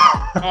 please?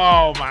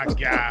 Oh my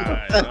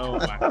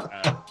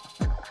god.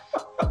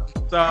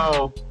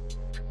 So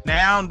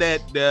now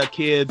that the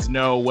kids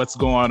know what's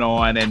going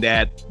on and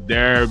that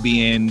they're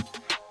being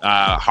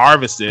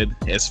harvested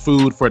as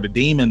food for the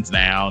demons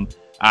now,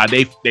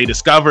 they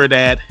discover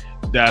that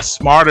the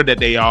smarter that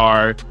they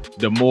are,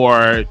 the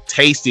more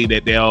tasty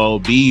that they'll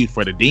be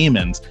for the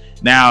demons.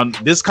 Now,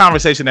 this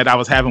conversation that I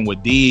was having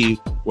with D,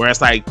 where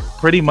it's like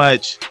pretty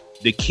much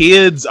the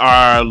kids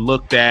are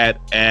looked at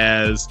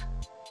as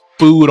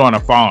food on a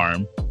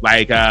farm,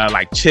 like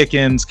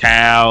chickens,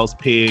 cows,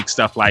 pigs,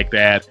 stuff like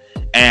that.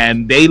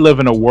 And they live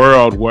in a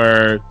world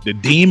where the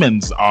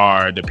demons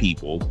are the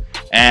people.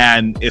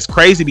 And it's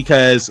crazy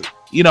because,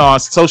 on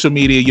social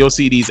media, you'll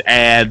see these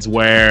ads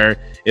where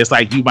it's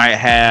like you might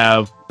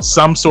have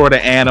some sort of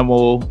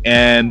animal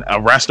in a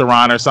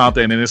restaurant or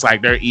something, and it's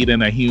like they're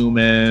eating a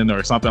human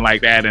or something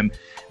like that. And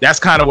that's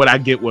kind of what I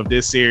get with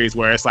this series,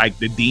 where it's like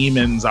the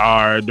demons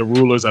are the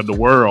rulers of the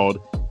world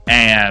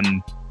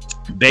and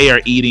they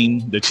are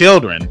eating the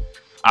children.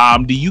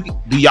 Do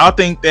y'all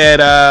think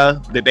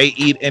that they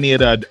eat any of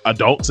the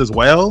adults as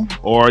well,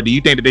 or do you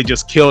think that they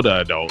just kill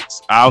the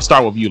adults? I'll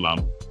start with you,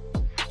 Lum.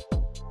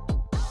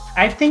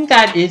 I think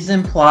that is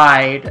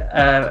implied,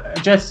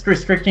 just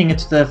restricting it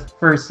to the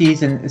first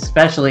season,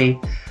 especially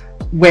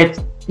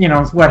with,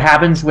 what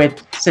happens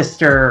with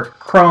Sister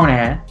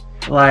Krona.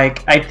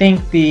 Like, I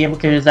think the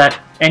implication is that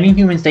any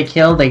humans they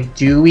kill, they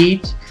do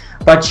eat,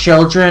 but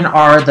children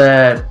are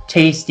the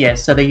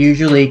tastiest, so they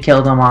usually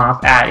kill them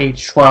off at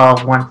age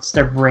 12 once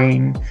their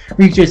brain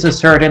reaches a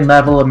certain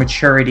level of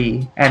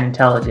maturity and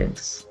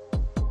intelligence.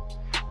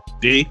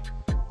 D?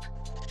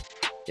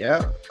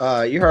 Yeah,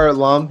 you heard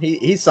Lum.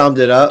 He summed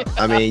it up.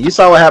 I mean, you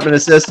saw what happened to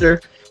Sister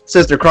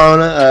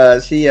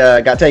Krona. She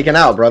got taken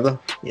out, brother.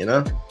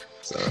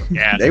 So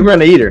yeah, they were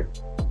gonna eat her.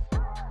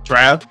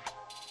 Trav?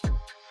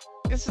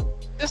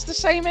 It's the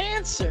same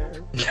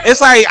answer.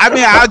 It's like,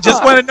 I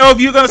just want to know if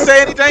you're gonna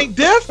say anything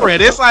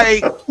different. It's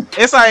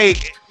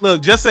like,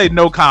 look, just say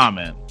no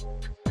comment.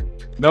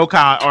 No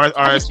comment, or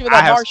I just feel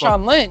like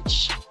Marshawn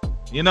Lynch.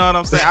 You know what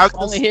I'm saying?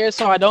 Only here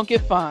so I don't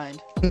get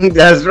fined.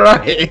 That's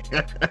right.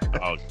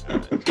 Oh,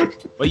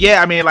 but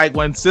yeah, I mean, like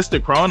when Sister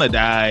Krona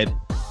died,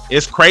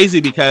 it's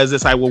crazy because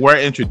it's like when we're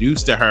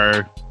introduced to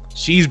her,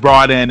 she's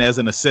brought in as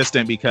an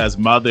assistant because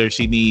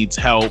she needs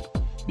help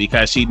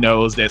because she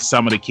knows that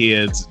some of the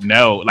kids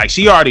know, like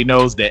she already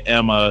knows that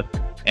Emma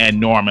and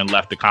Norman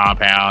left the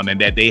compound and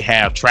that they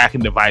have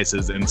tracking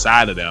devices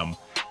inside of them,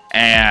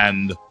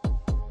 and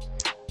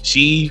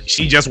she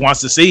just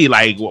wants to see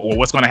like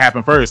what's going to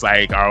happen first.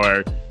 Like,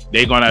 are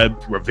they going to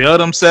reveal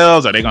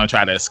themselves? Are they going to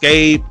try to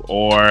escape,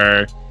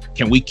 or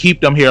can we keep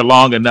them here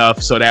long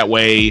enough so that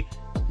way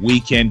we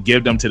can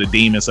give them to the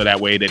demons, so that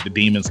way that the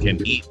demons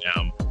can eat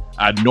them?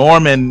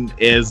 Norman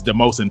is the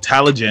most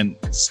intelligent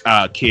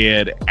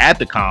kid at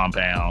the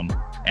compound,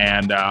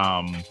 and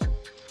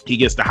he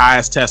gets the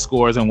highest test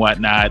scores and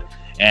whatnot.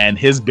 And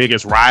his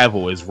biggest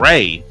rival is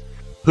Ray,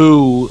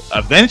 who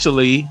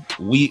eventually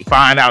we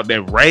find out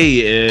that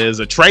Ray is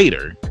a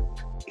traitor.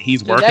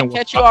 He's working. Did that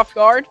catch you off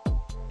guard?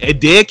 It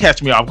did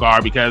catch me off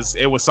guard because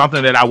it was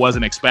something that I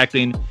wasn't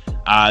expecting.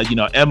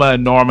 Emma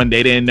and Norman,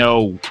 they didn't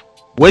know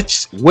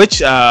which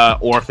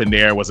orphan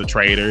there was a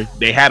traitor.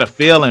 They had a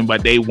feeling,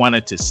 but they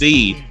wanted to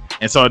see,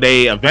 and so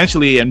they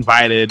eventually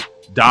invited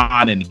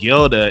Don and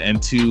Gilda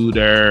into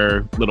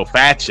their little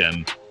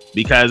faction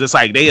because it's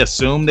like they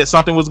assumed that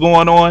something was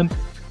going on.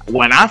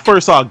 When I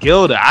first saw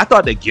Gilda, I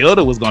thought that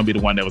Gilda was going to be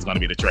the one that was going to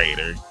be the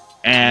traitor,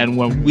 and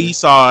when we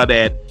saw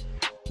that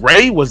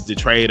Ray was the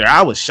traitor,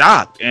 I was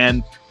shocked.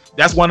 And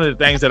that's one of the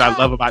things that I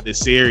love about this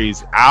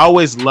series. I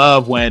always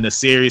love when a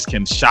series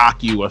can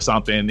shock you or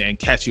something and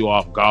catch you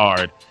off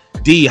guard.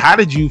 D, how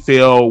did you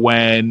feel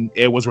when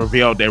it was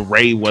revealed that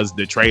Ray was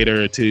the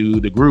traitor to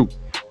the group?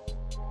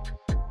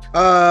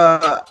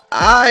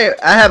 I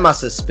had my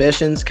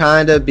suspicions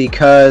kind of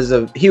because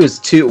he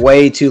was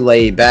way too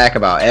laid back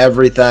about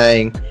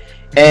everything.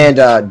 And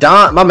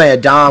Don, my man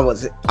Don,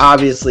 was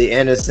obviously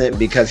innocent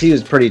because he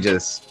was pretty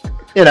just,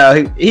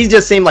 he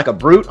just seemed like a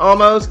brute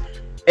almost.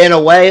 In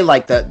a way,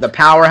 like the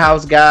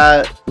powerhouse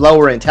guy,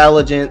 lower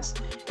intelligence.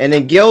 And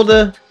then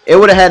Gilda, it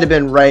would have had to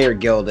been Ray or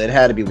Gilda. It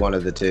had to be one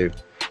of the two.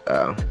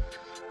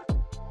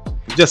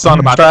 Just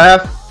something about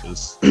Trav.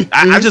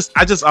 I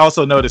just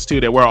also noticed too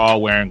that we're all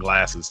wearing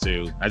glasses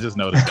too. I just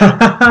noticed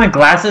that.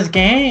 Glasses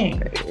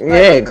gang.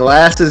 Yeah,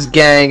 glasses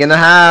gang in the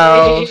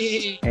house.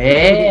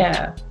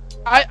 Yeah.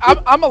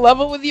 I'm a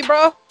level with you,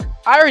 bro.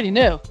 I already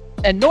knew,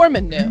 and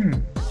Norman knew,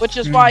 which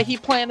is why he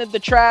planted the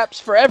traps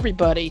for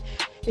everybody.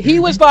 He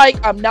was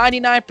like, I'm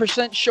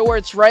 99% sure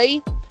it's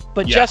Ray,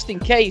 but just in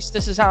case,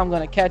 this is how I'm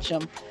going to catch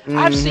him.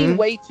 I've seen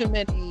way too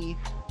many.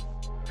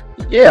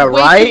 Yeah,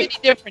 way right? Too many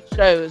different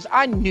shows.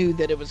 I knew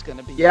that it was going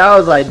to be. Yeah, I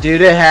was like,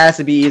 dude, it has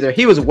to be either.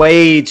 He was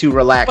way too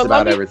relaxed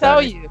about everything.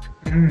 But let me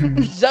tell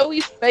you,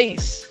 Zoe's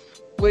face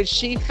when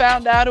she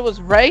found out it was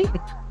Ray,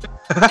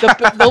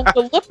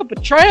 the look of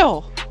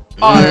betrayal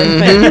on her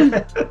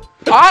face.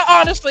 I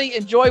honestly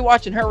enjoy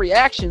watching her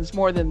reactions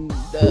more than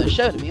the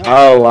show, to be honest.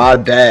 Oh, I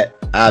bet.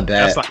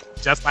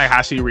 Just like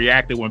how she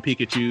reacted when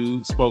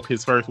Pikachu spoke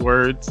his first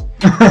words.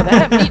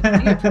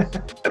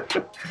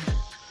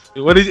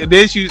 What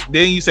did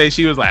you say?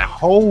 She was like,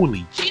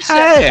 "Holy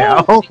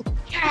cow!"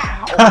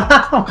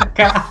 Oh my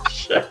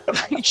gosh!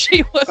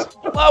 She was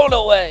blown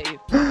away.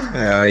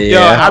 Oh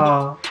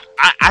yeah.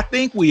 I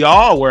think we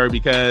all were,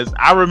 because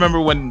I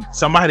remember when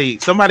somebody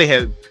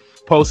had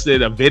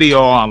posted a video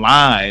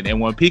online,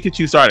 and when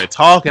Pikachu started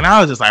talking,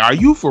 I was just like, "Are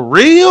you for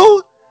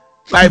real?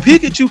 Like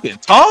Pikachu can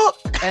talk?"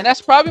 And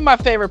that's probably my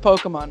favorite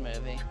Pokemon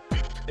movie.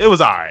 It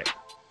was alright.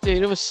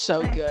 Dude, it was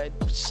so good.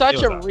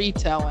 Such a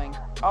retelling.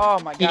 Oh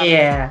my god.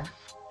 Yeah.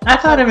 I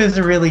thought it was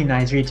a really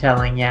nice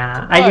retelling,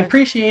 yeah. I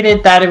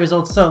appreciated that it was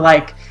also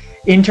like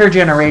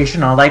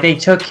intergenerational. Like they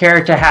took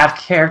care to have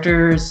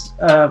characters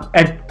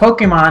and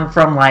Pokemon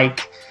from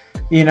like,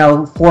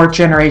 4th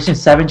generation,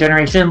 7th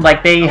generation.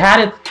 Like they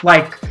had it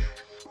like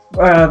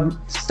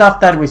stuff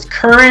that was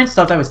current,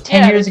 stuff that was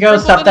 10 years ago,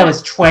 stuff that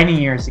was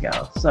 20 years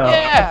ago. So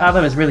I thought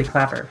that was really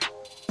clever.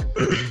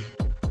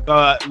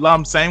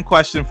 Lum, same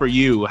question for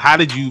you. How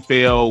did you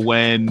feel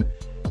when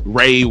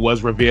Ray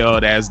was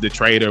revealed as the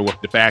traitor with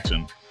the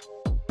faction?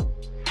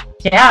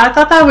 Yeah, I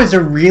thought that was a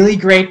really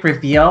great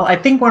reveal. I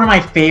think one of my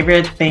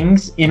favorite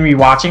things in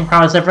rewatching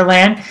Promised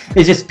Neverland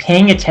is just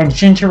paying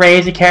attention to Ray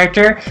as a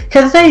character,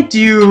 because they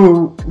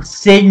do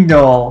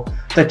signal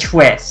the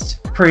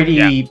twist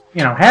pretty,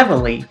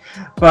 heavily.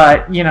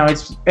 But,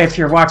 it's, if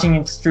you're watching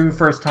it through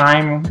first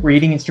time,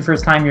 reading it through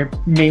first time, you're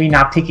maybe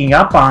not picking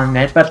up on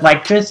it. But,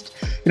 like, just,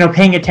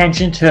 paying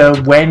attention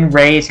to when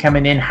Ray is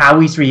coming in, how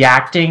he's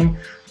reacting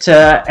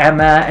to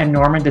Emma and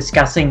Norman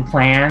discussing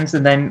plans,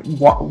 and then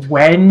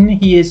when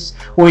he is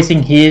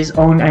voicing his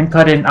own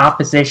input in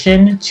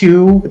opposition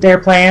to their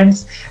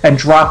plans and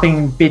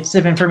dropping bits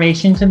of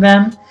information to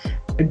them,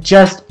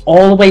 just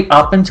all the way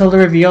up until the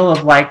reveal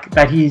of like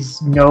that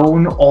he's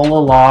known all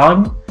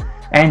along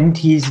and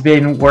he's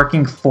been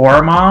working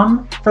for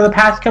Mom for the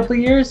past couple of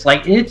years.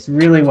 Like, it's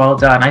really well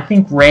done. I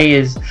think Ray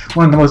is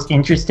one of the most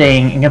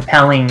interesting and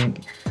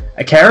compelling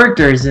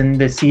characters in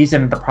this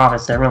season of The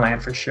Promised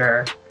Neverland for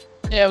sure.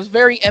 Yeah, it was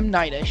very M.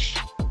 Night-ish.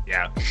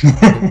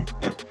 Yeah.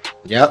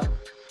 Yep.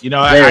 You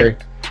know, I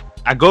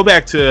go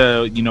back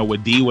to, you know,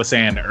 what Dee was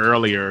saying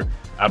earlier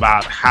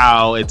about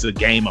how it's a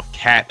game of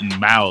cat and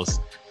mouse.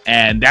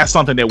 And that's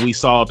something that we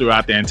saw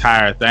throughout the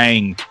entire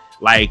thing.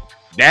 Like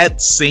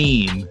that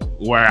scene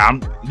where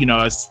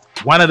it's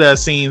one of the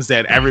scenes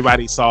that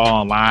everybody saw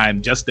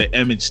online, just the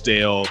image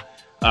still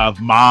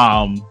of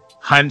mom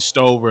hunched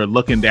over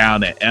looking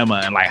down at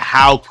Emma and like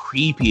how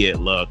creepy it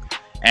looked.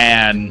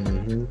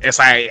 And it's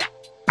like,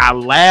 I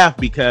laugh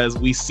because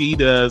we see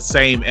the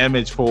same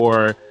image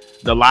for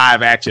the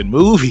live action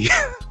movie.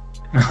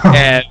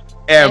 and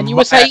you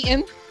was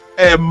hating?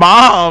 And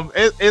mom,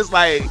 it's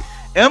like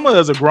Emma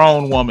is a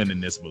grown woman in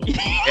this movie.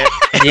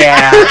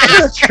 Yeah,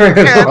 it's true.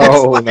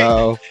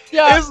 No.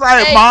 It's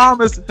like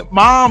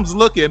mom's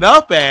looking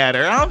up at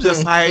her. I'm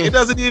just like, it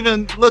doesn't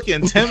even look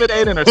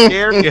intimidating or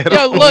scary at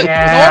all. Look,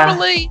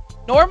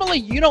 normally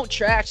you don't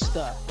trash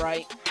stuff,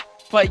 right?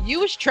 But you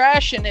was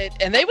trashing it,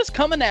 and they was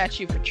coming at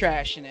you for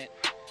trashing it.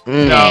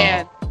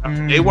 No,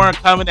 they weren't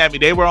coming at me.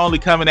 They were only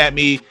coming at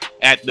me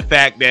at the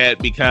fact that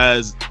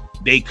because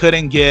they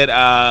couldn't get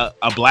a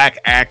black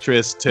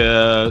actress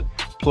to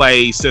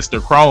play Sister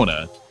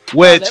Krona,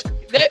 which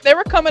they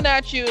were coming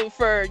at you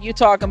for you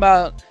talking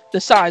about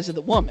the size of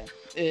the woman.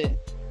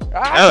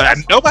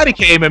 Nobody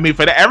came at me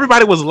for that.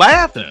 Everybody was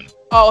laughing.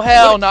 Oh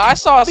hell no! I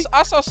saw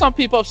some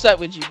people upset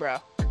with you, bro.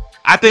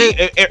 I think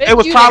it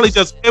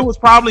was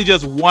probably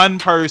just one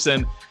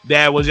person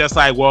that was just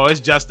like, well, it's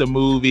just a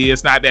movie,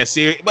 it's not that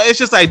serious. But it's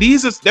just like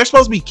they're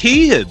supposed to be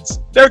kids.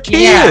 They're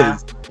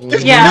kids.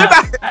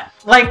 Yeah.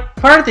 Like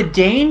part of the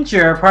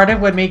danger, part of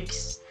what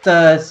makes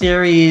the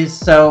series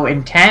so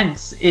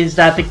intense is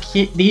that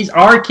these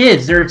are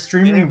kids. They're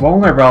extremely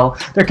vulnerable.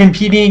 They're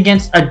competing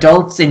against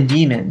adults and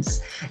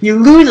demons. You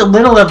lose a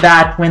little of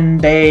that when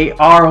they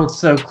are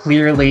also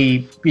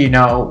clearly,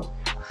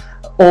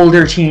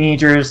 older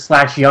teenagers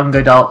 / young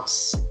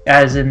adults,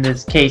 as in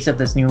this case of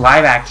this new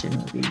live action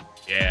movie.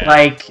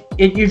 Yeah.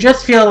 You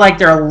just feel like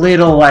they're a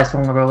little less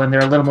vulnerable and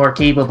they're a little more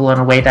capable in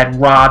a way that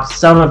robs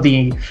some of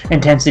the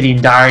intensity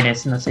and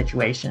direness in the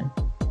situation.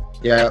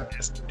 Yeah,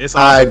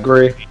 I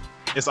agree.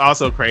 It's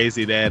also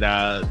crazy that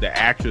the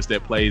actress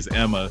that plays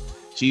Emma,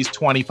 she's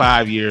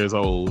 25 years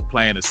old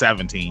playing a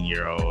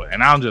 17-year-old,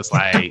 and I'm just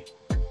like,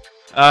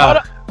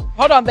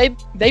 hold on,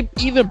 they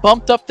even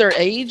bumped up their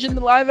age in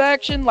the live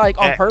action,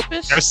 on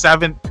purpose. They're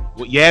 7.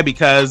 Yeah,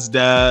 because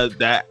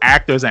the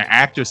actors and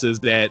actresses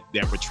that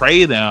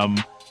portray them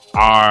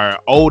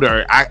are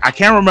older. I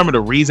can't remember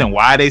the reason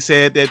why they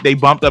said that they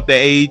bumped up the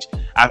age.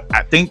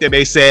 I think that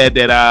they said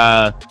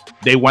that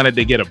they wanted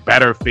to get a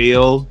better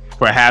feel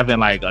for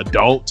having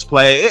adults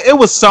play. It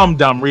was some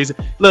dumb reason.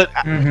 Look,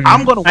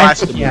 I'm gonna watch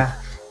the movie. Yeah.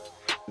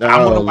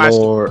 I'm gonna watch the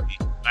movie.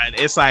 And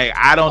it's like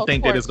I don't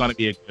think that it's gonna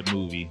be a good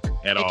movie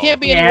at all. It can't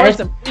be any worse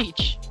than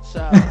Bleach.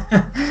 So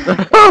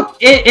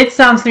it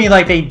sounds to me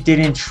like they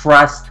didn't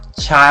trust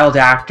child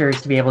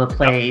actors to be able to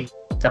play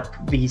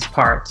these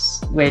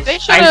parts, which they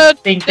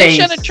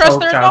shouldn't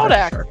trust their adult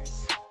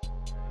actors.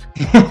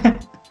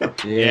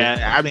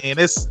 Yeah, I mean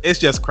it's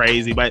just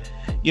crazy, but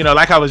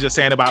like I was just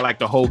saying about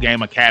the whole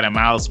game of cat and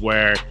mouse,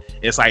 where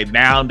it's like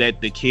now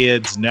that the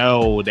kids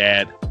know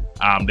that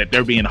that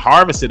they're being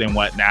harvested and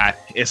whatnot,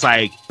 it's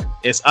like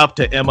it's up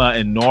to Emma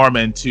and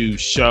Norman to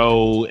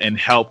show and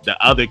help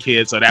the other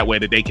kids so that way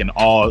that they can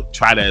all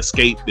try to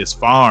escape this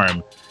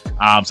farm,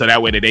 so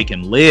that way that they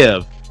can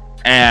live.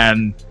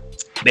 And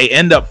they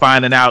end up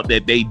finding out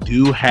that they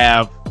do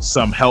have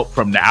some help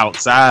from the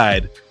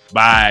outside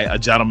by a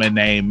gentleman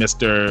named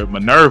Mr.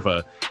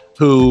 Minerva,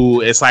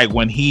 who it's like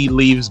when he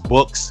leaves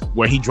books,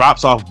 where he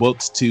drops off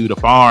books to the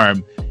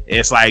farm,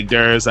 it's like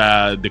there's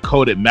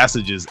decoded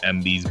messages in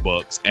these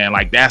books, and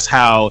that's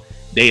how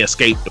they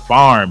escape the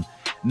farm.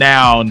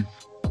 Now,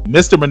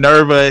 Mr.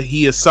 Minerva,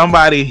 he is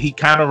somebody, he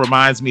kind of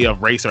reminds me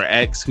of Racer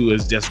X, who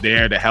is just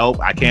there to help.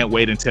 I can't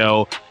wait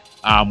until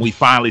we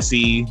finally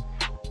see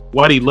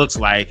what he looks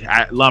like.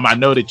 Lum, I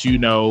know that you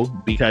know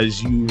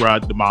because you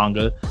read the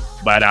manga,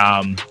 but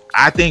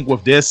I think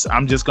with this,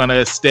 I'm just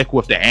gonna stick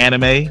with the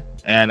anime.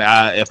 And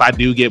if I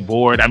do get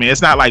bored, I mean,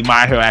 it's not like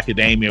My Hero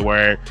Academia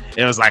where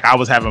it was like I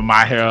was having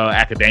My Hero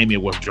Academia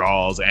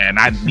withdrawals, and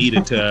I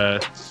needed to,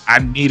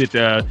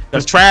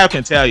 because Trav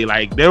can tell you,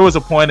 there was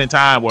a point in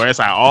time where it's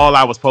like all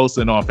I was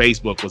posting on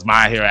Facebook was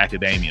My Hero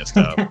Academia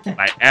stuff,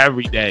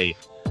 every day.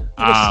 It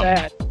was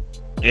sad.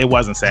 It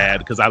wasn't sad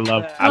because I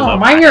love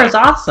My Hero is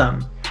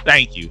awesome.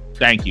 Thank you.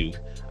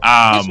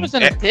 This was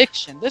an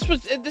addiction. This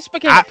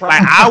became a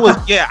problem. I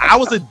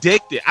was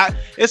addicted.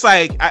 It's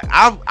like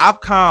I've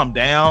calmed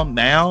down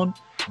now,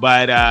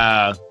 but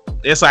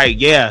it's like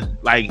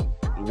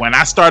when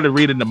I started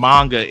reading the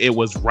manga, it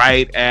was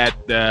right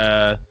at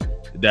the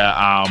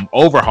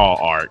overhaul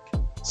arc,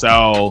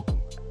 so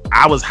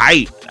I was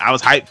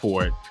hyped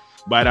for it.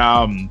 But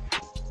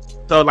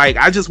so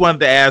I just wanted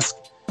to ask,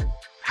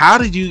 how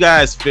did you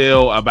guys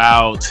feel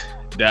about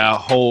the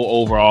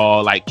whole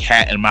overall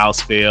cat and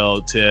mouse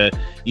feel to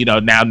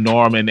now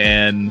Norman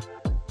and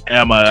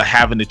Emma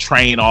having to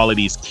train all of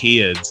these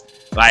kids?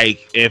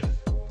 If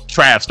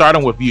Trav,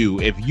 starting with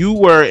you, if you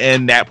were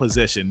in that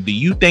position, do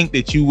you think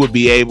that you would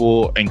be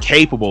able and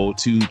capable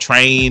to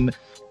train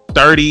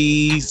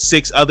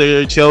 36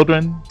 other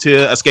children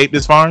to escape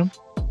this farm?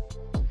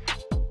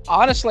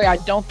 Honestly, I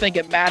don't think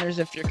it matters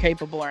if you're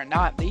capable or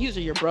not. These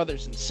are your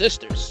brothers and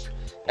sisters.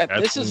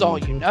 This is all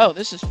you know.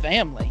 This is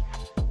family.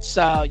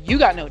 So you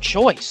got no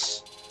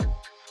choice,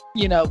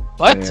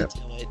 but to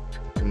do it.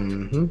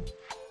 Mm-hmm.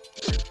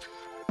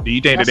 Do you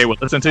think that they would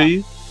listen to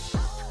you?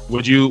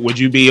 Would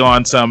you be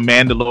on some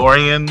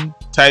Mandalorian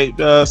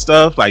type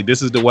stuff? Like,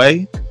 this is the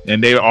way,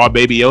 and they are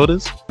baby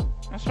Yodas?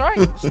 That's right.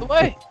 That's the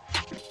way.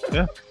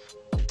 Yeah.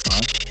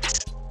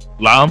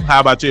 Lum,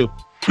 how about you?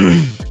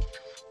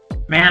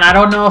 Man, I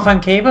don't know if I'm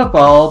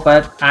capable,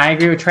 but I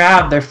agree with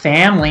Trav. They're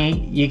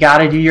family. You got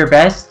to do your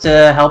best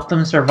to help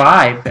them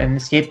survive and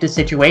escape the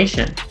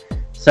situation.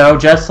 So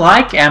just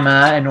like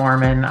Emma and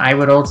Norman, I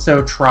would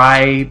also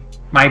try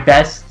my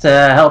best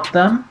to help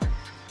them.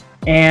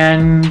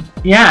 And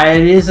yeah,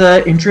 it is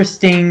an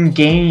interesting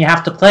game you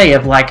have to play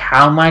of like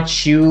how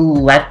much you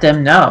let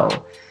them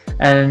know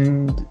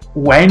and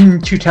when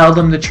to tell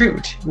them the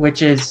truth,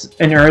 which is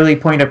an early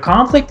point of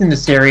conflict in the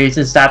series,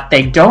 is that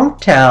they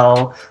don't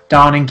tell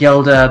Don and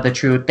Gilda the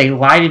truth. They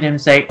lie to them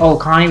and say, oh,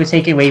 Connie was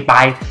taken away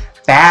by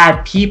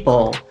bad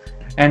people,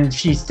 and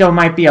she still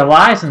might be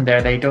alive in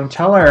there. They don't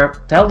tell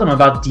them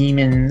about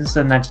demons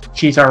and that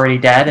she's already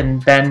dead.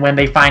 And then when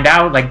they find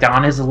out, like,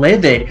 Don is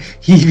livid,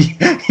 he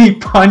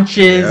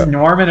punches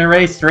Norman and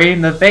Ray straight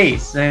in the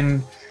face,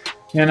 and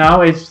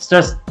it's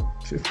just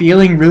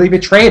feeling really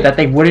betrayed that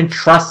they wouldn't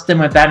trust them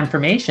with that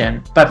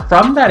information. But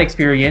from that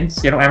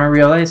experience, Emma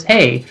realized,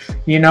 hey,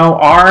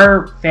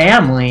 our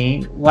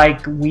family,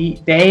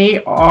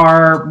 they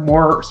are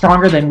more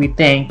stronger than we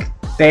think.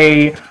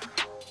 They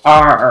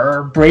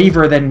are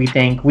braver than we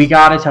think. We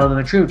gotta tell them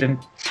the truth. And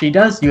she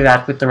does do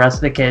that with the rest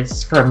of the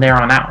kids from there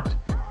on out.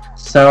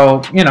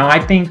 So, I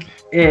think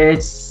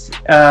it's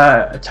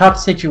a tough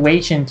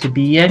situation to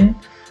be in,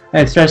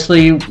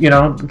 especially,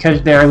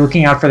 because they're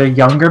looking out for the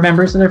younger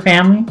members of their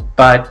family.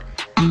 But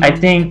I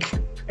think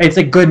it's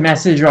a good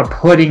message of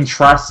putting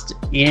trust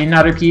in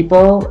other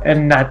people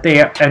and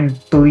that and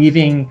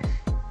believing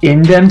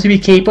in them to be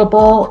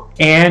capable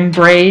and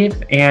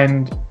brave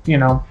and,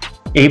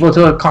 able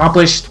to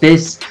accomplish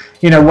this,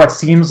 what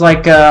seems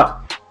like a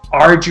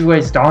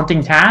arduous,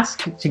 daunting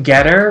task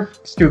together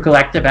through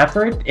collective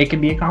effort. It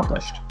can be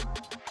accomplished.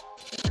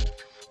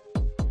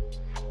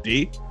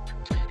 D?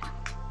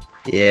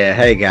 Yeah,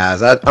 hey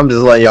guys, I'm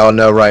just letting y'all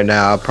know right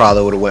now, I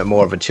probably would have went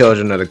more of a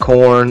Children of the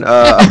Corn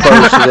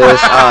approach to this.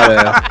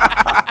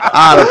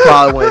 I'd have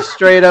probably went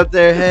straight up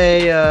there.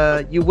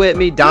 Hey, you with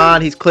me?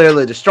 Don, he's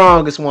clearly the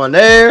strongest one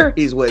there.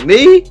 He's with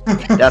me.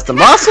 That's the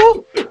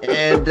muscle.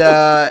 And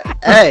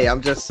hey,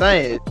 I'm just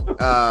saying,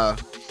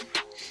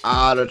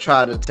 I'd have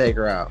tried to take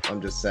her out. I'm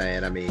just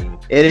saying. I mean,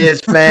 it is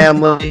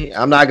family.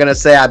 I'm not gonna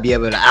say I'd be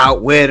able to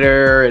outwit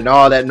her and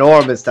all that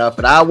Norman stuff,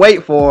 but I'll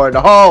wait for her in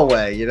the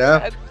hallway.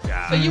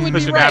 So you would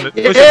be right.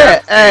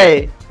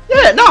 Hey.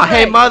 Yeah, no,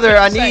 hey mother,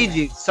 I need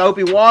you.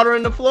 Soapy water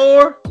in the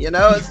floor.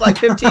 It's like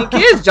 15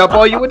 kids jump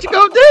on you. What you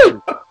gonna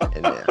do?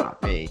 And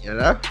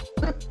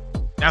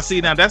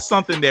Now that's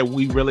something that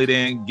we really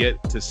didn't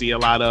get to see a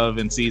lot of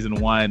in season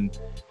 1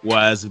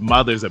 was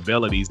Mother's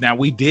abilities. Now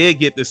we did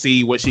get to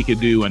see what she could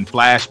do in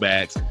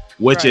flashbacks,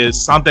 which is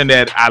something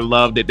that I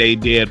love that they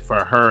did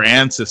for her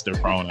and Sister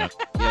Krona.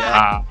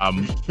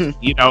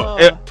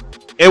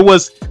 It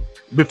was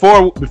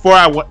before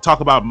I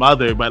talk about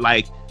Mother, but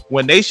like,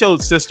 when they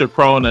showed Sister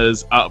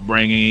Krona's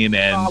upbringing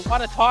and I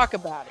want to talk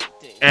about it,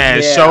 dude.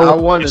 And I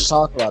wanted to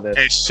talk about it.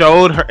 It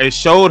showed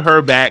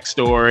her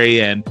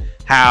backstory and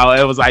how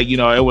it was like,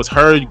 it was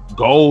her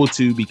goal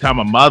to become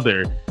a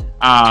mother.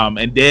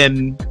 And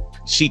then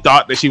she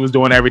thought that she was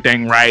doing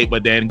everything right,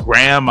 but then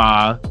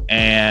Grandma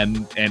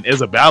and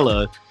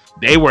Isabella,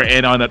 they were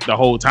in on it the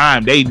whole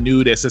time. They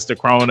knew that Sister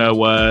Krona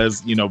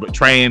was,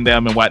 betraying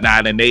them and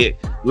whatnot, and they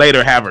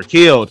later have her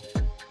killed.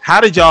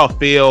 How did y'all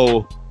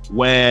feel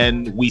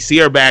when we see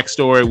her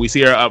backstory, we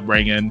see her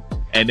upbringing,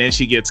 and then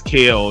she gets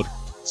killed?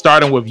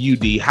 Starting with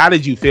UD, how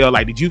did you feel?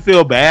 Like, did you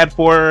feel bad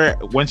for her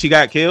when she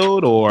got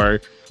killed,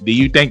 or do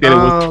you think that it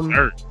was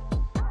hurt?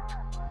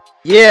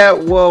 Yeah,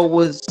 well,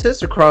 with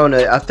Sister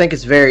Krona, I think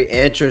it's very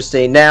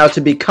interesting. Now,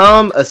 to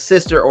become a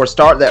sister or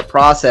start that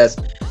process,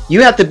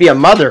 you have to be a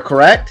mother,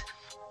 correct?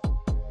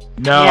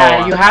 No.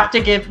 Yeah, you have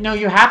to give birth.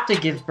 You have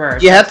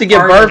to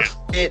give birth.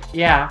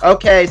 Yeah.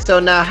 Okay, so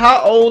now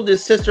how old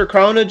is Sister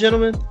Krona,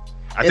 gentlemen?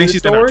 I think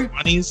she's in her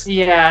 20s.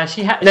 Yeah,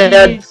 she's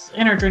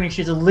in her 20s.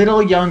 She's a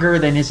little younger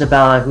than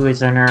Isabella, who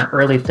is in her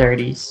early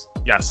 30s.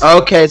 Yes.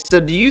 Okay,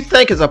 so do you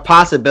think it's a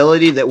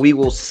possibility that we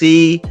will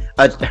see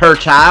her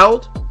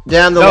child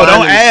down the line?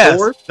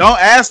 No, don't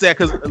ask that,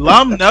 because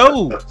Lum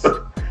knows.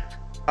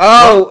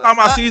 Oh, talking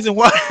about season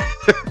 1.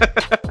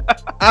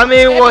 I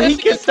mean, well, he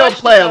can still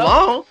play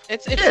along.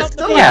 It's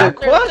still a good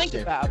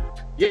question.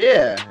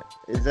 Yeah,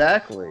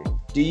 exactly.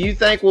 Do you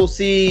think we'll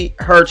see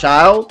her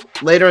child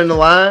later in the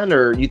line,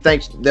 or you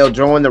think they'll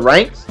join the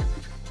ranks?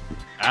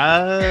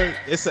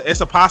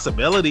 It's a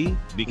possibility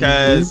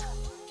because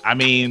I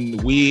mean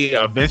we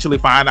eventually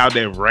find out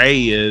that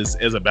Ray is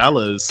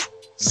Isabella's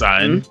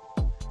son,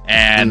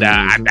 and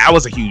that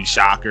was a huge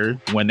shocker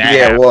when that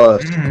happened. It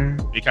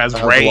was because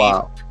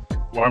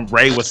when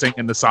Ray was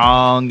singing the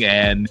song,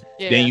 and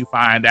then you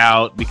find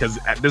out, because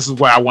this is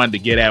where I wanted to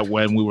get at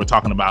when we were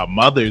talking about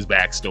Mother's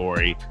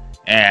backstory,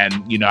 and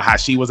you know how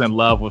she was in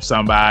love with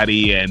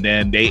somebody, and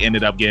then they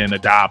ended up getting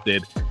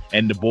adopted.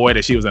 And the boy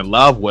that she was in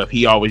love with,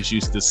 he always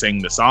used to sing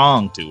the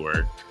song to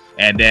her.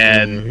 And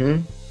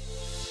then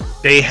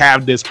they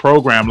have this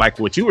program, like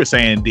what you were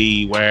saying,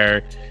 D,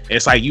 where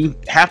it's like you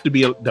have to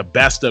be the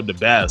best of the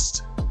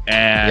best.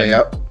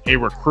 And they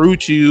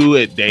recruit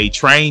you, they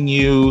train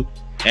you,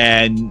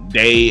 and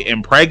they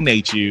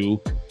impregnate you.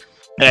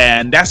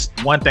 And that's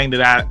one thing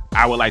that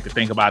I would like to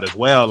think about as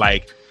well.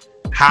 Like,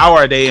 how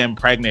are they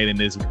impregnating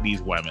these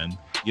women?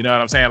 You know what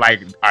I'm saying?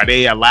 Like, are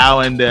they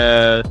allowing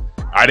the...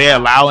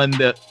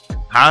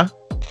 Huh?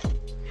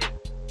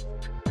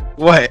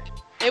 What?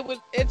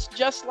 It's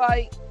just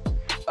like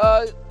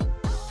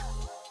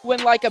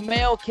when like a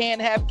male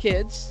can't have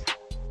kids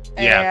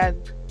and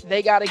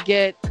they gotta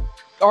get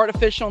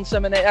artificial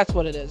insemination. That's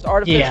what it is.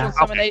 Artificial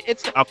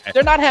insemination.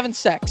 They're not having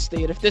sex,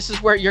 dude. If this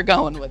is where you're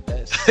going with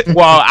this.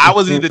 Well, I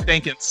was either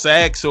thinking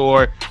sex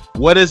or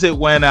what is it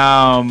when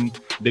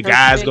the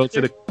guys go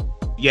to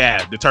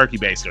the turkey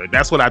baster.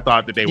 That's what I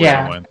thought that they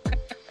were doing.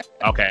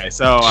 Okay,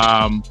 so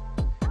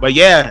but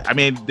yeah, I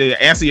mean, to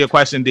answer your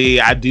question, D,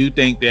 I do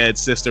think that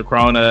Sister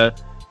Krona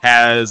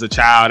has a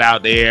child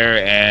out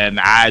there,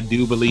 and I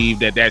do believe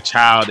that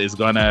child is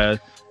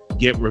gonna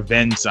get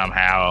revenge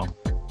somehow,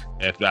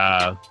 if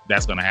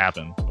that's gonna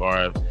happen,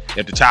 or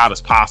if the child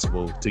is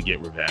possible to get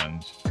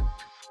revenge.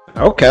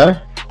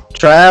 Okay,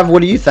 Trav,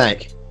 what do you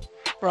think?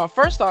 Bro,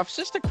 first off,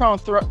 Sister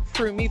Krona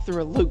threw me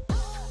through a loop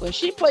when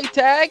she played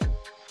tag.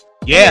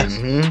 Yeah,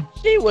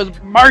 she was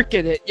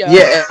marking it. Yo.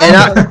 Yeah, and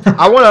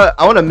I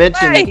wanna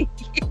mention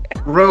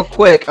real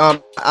quick.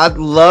 I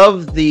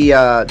love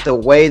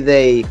the way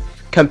they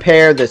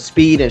compare the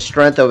speed and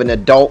strength of an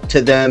adult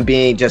to them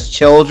being just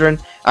children.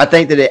 I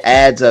think that it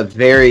adds a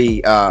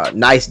very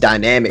nice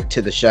dynamic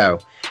to the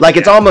show. Like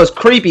it's almost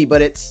creepy,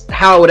 but it's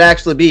how it would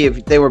actually be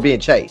if they were being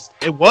chased.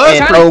 It was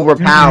and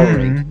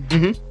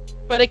overpowering.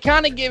 But it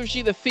kind of gives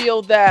you the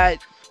feel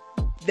that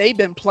they've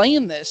been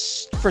playing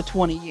this for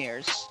 20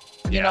 years.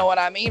 You know what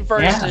I mean?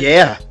 Versus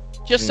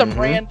just some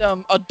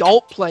random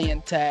adult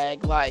playing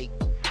tag. Like,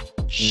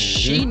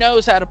 she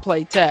knows how to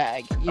play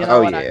tag. You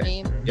know what I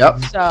mean? Yep.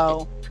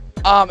 So,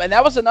 and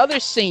that was another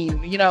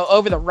scene, you know,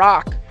 over the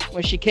rock,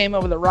 when she came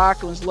over the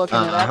rock and was looking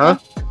at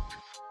Emma.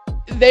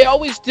 They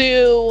always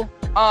do,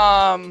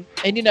 and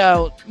you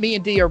know, me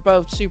and D are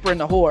both super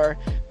into horror,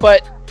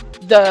 but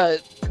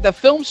the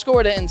film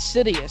score to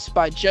Insidious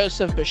by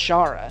Joseph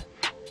Bishara,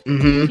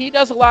 he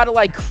does a lot of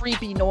like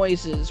creepy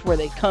noises where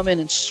they come in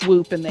and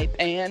swoop and they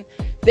pan.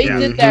 They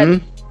did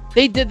that.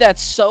 They did that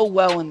so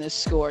well in this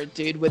score,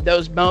 dude, with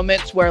those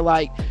moments where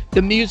like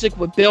the music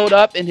would build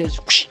up and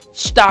just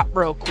stop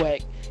real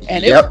quick,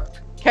 and it would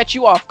catch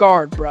you off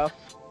guard, bro.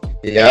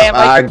 Yeah, and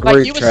like, I agree.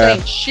 Like you were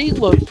saying, she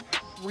looked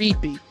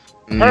creepy.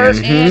 Her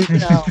and you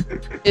know,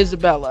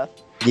 Isabella.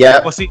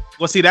 Yeah. Well,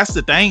 see, that's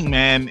the thing,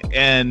 man.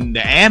 And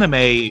the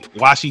anime,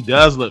 while she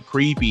does look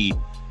creepy,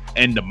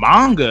 in the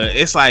manga,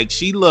 it's like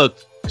she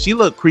looked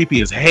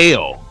creepy as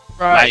hell.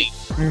 Right.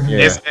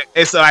 Like,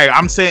 it's like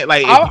I'm saying,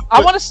 like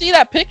I want to see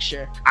that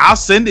picture. I'll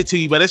send it to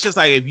you, but it's just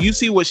like if you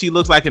see what she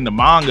looks like in the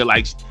manga,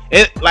 like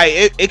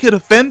it could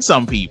offend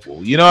some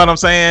people. You know what I'm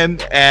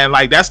saying? And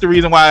like that's the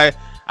reason why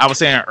I was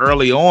saying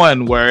early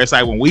on, where it's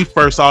like when we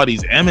first saw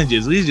these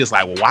images, we was just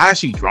like, well, why is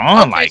she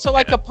drawn like? So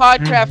like a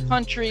Podcraft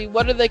Country,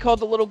 what do they call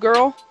the little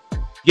girl?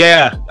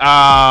 Yeah,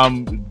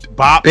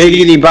 Bop.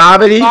 Biggity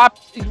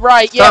Bobbity?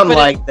 Right, yeah. Something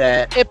like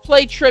that. It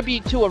played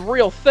tribute to a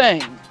real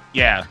thing.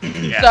 Yeah.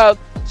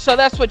 So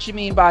that's what you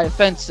mean by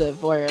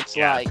offensive, where it's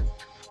like...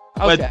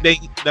 Okay.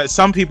 But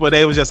some people,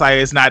 they was just like,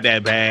 it's not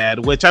that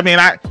bad, which I mean,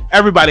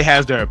 everybody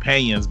has their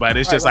opinions, but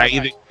it's just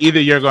either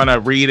you're going to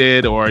read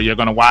it or you're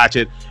going to watch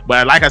it.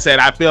 But like I said,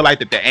 I feel like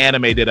that the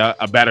anime did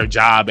a better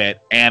job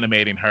at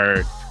animating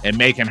her and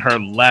making her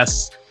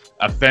less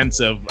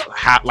offensive,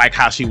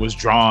 how she was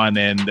drawn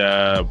in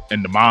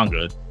the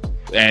manga.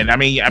 And I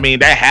mean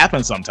that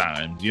happens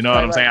sometimes, you know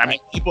what I'm saying? I mean,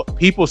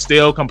 people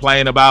still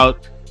complain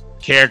about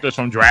characters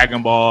from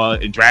Dragon Ball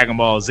and Dragon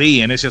Ball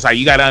Z, and it's just like,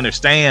 you got to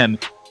understand,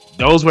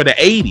 those were the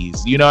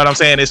 80s. You know what I'm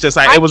saying? It's just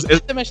like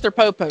the Mr.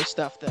 Popo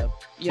stuff though.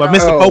 But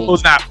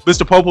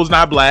Mr. Popo's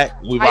not black.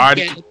 We've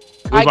already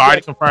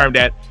confirmed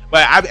that.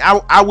 But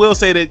I will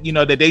say that, you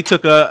know, that they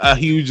took a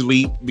huge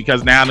leap,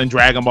 because now in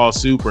Dragon Ball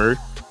Super,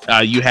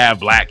 you have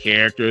black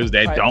characters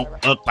that don't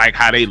look like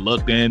how they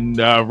looked in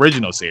the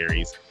original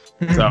series.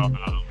 So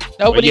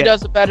nobody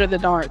does it better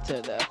than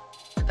Naruto though.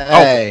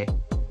 Hey,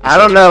 I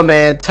don't know,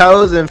 man.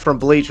 Tozen from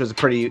Bleach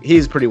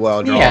he's pretty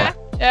well drawn.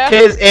 Yeah.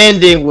 His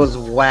ending was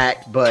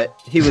whack, but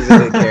he was a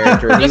good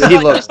character. he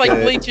looked just like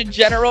Bleach in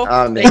general.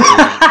 I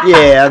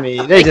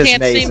mean, they just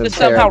can't made seem some to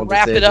somehow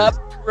wrap decisions. it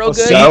up real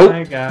good. So, Oh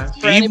my God.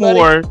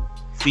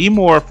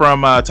 Seymour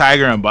from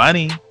Tiger and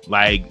Bunny,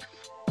 like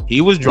he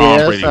was drawn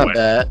pretty not well.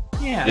 bad.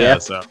 Yeah.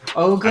 So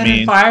Ogun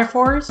and Fire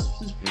Force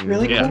is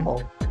really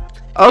cool.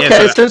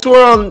 Okay,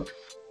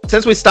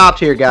 since we stopped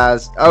here,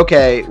 guys.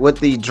 Okay, with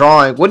the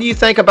drawing, what do you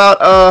think about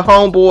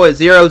Homeboy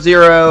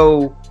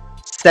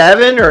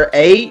 007 or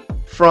 8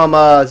 from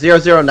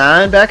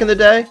 009 back in the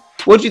day?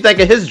 What did you think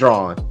of his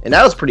drawing? And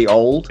that was pretty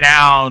old.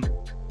 Down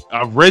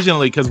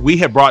originally, because we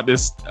had brought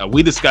this,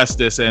 we discussed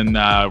this in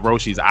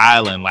Roshi's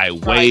Island, like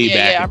way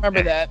back. Yeah, I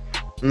remember that.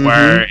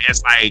 Where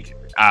it's like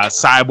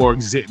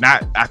Cyborg,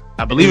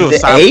 I believe it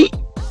was Cyborg. 8?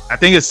 I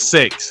think it's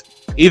 6,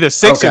 either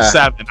 6 or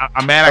 7. I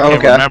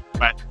can't remember,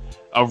 but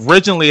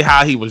originally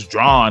how he was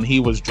drawn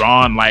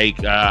like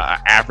an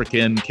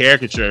African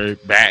caricature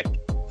back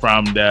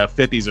from the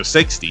 50s or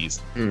 60s.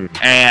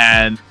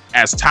 And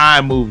as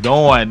time moved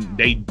on,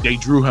 they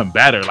drew him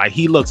better. Like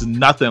he looks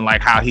nothing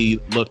like how he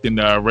looked in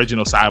the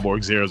original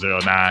Cyborg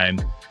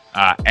 009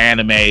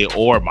 anime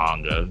or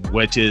manga,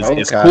 which is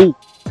cool.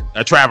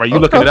 Trav, are you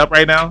looking it up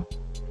right now?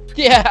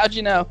 Yeah, how'd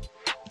you know?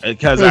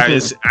 Because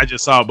I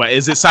just saw, but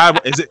is it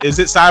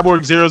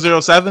Cyborg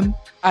 007?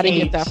 I didn't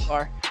get that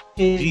far.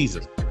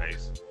 Jesus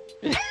Christ.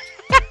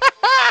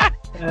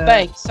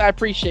 Thanks, I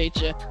appreciate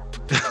you.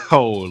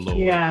 Oh Lord.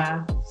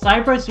 Yeah,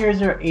 Cyber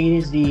 008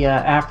 is the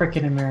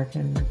African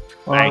American.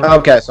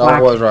 Okay, so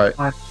I was right.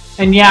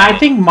 And yeah, I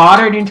think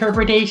modern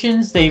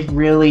interpretations, they've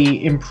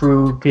really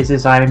improved his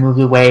design and moved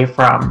away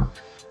from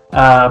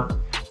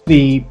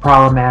the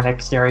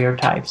problematic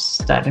stereotypes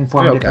that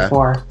informed it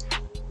before.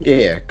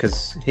 Yeah,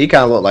 because he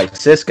kind of looked like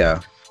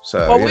Cisco.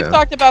 So, well, we've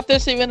talked about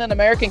this even in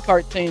American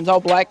cartoons. All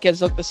black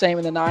kids look the same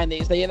in the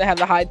 90s. They either had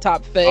the high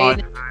top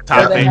fade,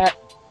 or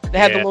they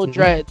had the little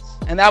dreads,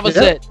 and that was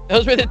it.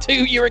 Those were the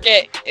two you were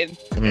getting.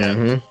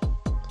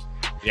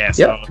 Yeah,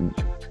 so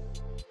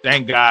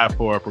thank God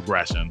for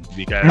progression,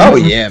 because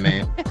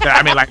man.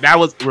 I mean, like that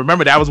was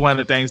one of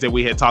the things that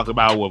we had talked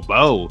about with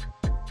Bo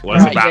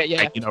was about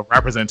like,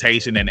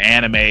 representation in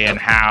anime and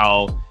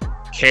how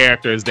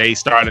characters, they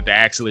started to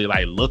actually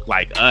like look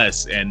like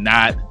us and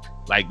not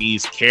like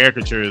these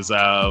caricatures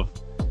of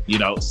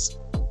things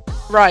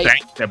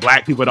that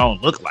black people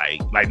don't look like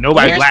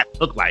nobody black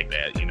look like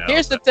that.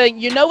 Here's the thing,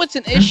 it's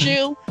an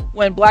issue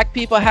when black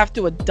people have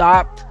to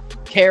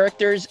adopt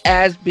characters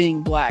as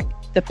being black.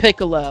 The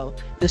Piccolo,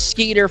 the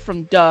Skeeter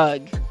from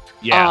Doug,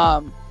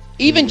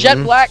 even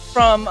Jet Black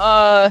from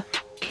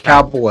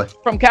Cowboy.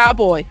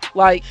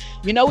 Like,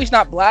 he's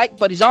not black,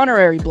 but he's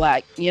honorary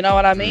black. You know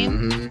what I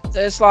mean?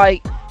 So it's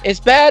like, it's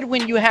bad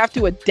when you have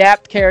to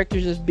adapt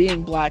characters as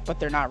being black, but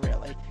they're not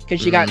really,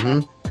 because you got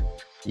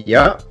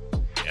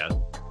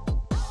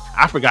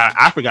I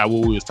forgot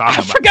what we was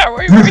talking about. I forgot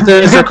where we were.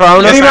 Sister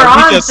Krona. We were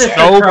on Sister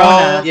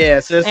Krona. Yeah,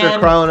 Sister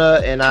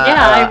Krona, and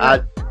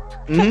I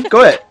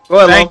go ahead.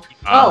 Thank you.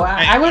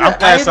 I'm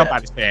glad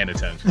somebody's paying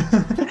attention.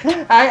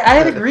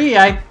 I'd agree.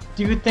 I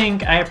do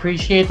think I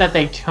appreciate that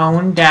they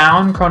toned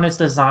down Krona's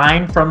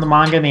design from the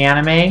manga and the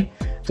anime.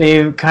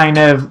 They kind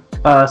of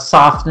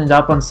softened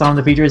up on some of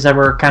the features that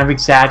were kind of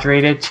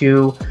exaggerated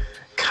to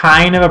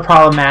kind of a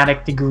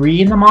problematic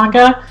degree in the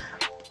manga.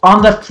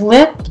 On the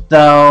flip,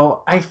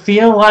 though, I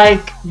feel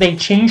like they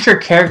changed her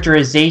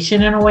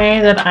characterization in a way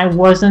that I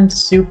wasn't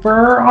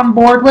super on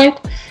board with.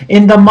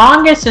 In the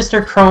manga,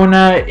 Sister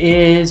Krona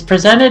is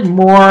presented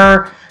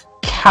more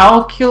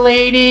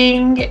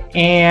calculating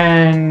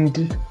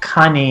and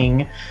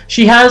cunning.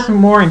 She has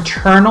more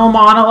internal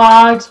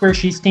monologues where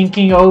she's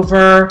thinking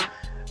over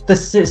the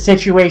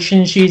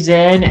situation she's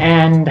in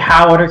and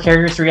how other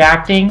characters are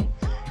reacting.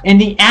 In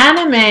the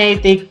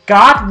anime, they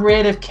got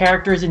rid of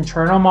characters'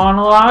 internal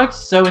monologues,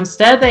 so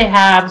instead they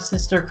have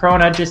Sister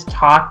Krona just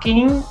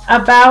talking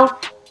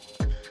about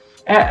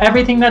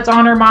everything that's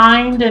on her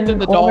mind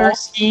and all her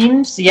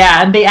schemes.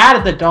 Yeah, and they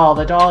added the doll.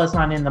 The doll is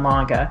not in the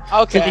manga.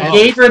 Okay. So they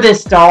gave her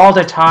this doll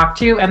to talk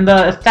to, and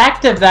the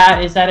effect of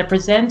that is that it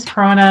presents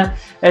Krona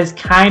as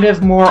kind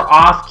of more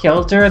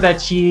off-kilter,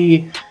 that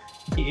she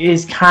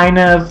is kind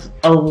of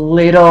a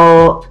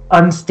little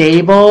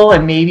unstable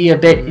and maybe a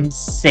bit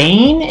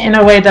insane in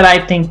a way that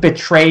I think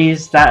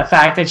betrays that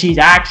fact that she's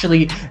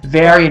actually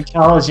very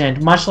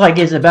intelligent. Much like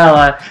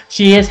Isabella,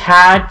 she has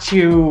had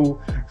to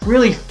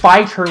really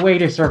fight her way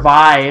to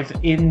survive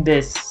in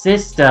this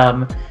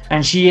system,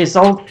 and she is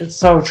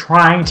also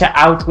trying to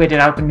outwit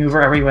and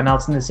outmaneuver everyone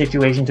else in the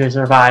situation to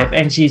survive,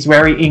 and she's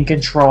very in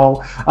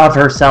control of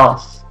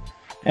herself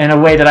in a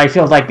way that I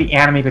feel like the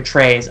anime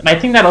betrays. And I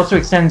think that also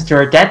extends to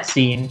her death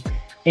scene.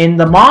 In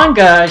the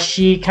manga,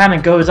 she kind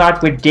of goes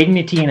out with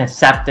dignity and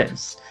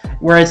acceptance.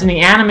 Whereas in the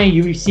anime,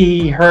 you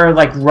see her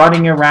like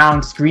running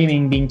around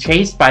screaming, being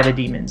chased by the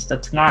demons.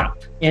 That's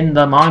not in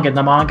the manga. In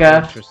the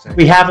manga,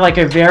 we have like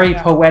a very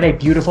poetic,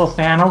 beautiful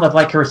panel of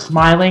like her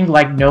smiling,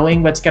 like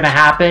knowing what's going to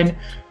happen,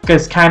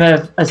 because kind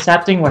of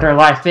accepting what her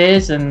life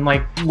is and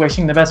like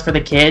wishing the best for the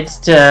kids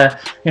to,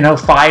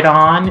 fight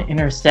on in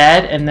her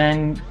stead. And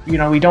then,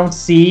 we don't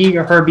see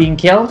her being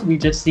killed. We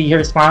just see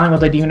her smiling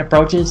while the demon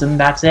approaches, and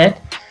that's it.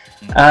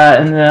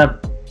 In the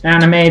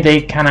anime,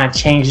 they kind of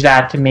changed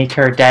that to make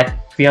her death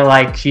feel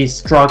like she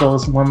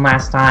struggles one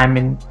last time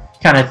in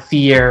kind of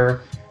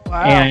fear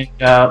and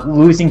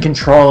losing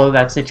control of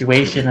that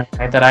situation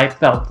that I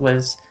felt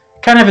was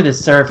kind of a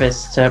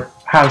disservice to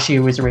how she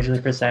was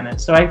originally presented.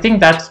 So I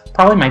think that's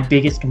probably my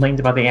biggest complaint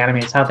about the anime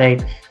is how they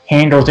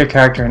handled her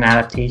character in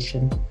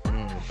adaptation.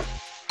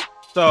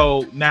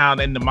 So now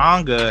in the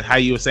manga, how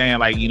you were saying,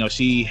 like, you know,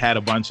 she had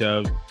a bunch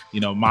of, you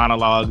know,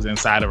 monologues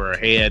inside of her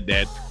head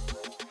that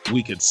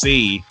we could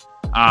see.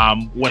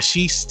 Was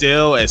she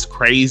still as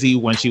crazy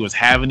when she was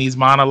having these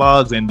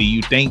monologues? And do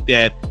you think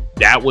that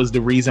that was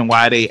the reason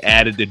why they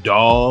added the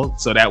doll,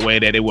 so that way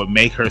that it would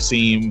make her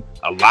seem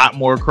a lot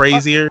more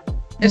crazier?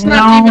 It's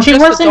not she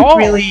wasn't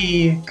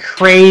really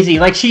crazy.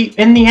 Like, she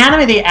in the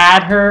anime, they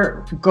add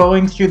her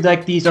going through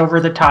like these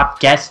over-the-top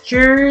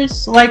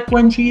gestures, like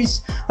when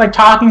she's like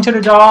talking to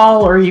the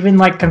doll or even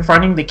like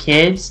confronting the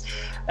kids.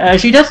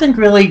 She doesn't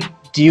really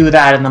do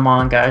that in the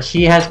manga.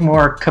 She has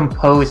more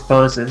composed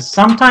poses.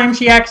 Sometimes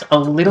she acts a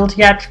little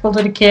theatrical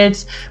to the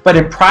kids, but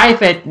in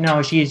private,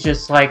 no, she's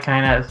just like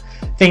kind of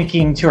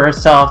thinking to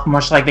herself,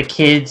 much like the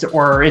kids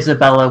or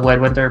Isabella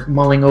would when they're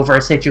mulling over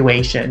a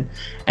situation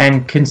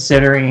and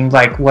considering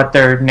like what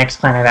their next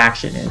plan of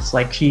action is.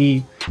 Like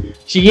she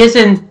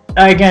isn't,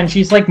 again,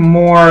 she's like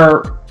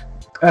more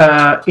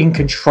in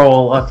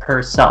control of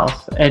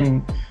herself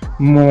and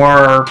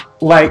more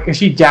like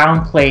she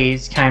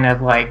downplays kind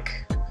of like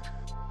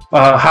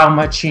how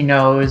much she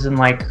knows and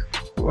like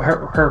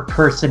her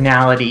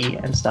personality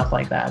and stuff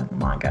like that in the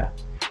manga.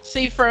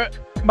 See, for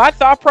my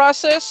thought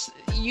process,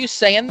 you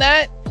saying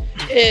that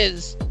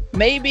is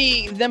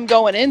maybe them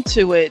going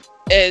into it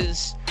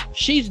is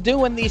she's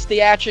doing these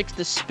theatrics,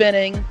 the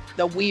spinning,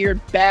 the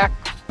weird back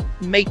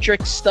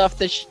matrix stuff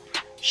that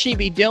she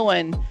be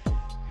doing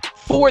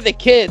for the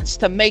kids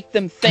to make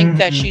them think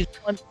that she's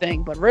one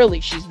thing, but really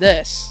she's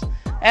this.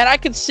 And I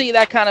could see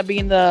that kind of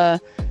being the,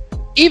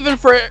 even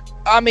for,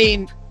 I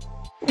mean,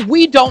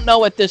 we don't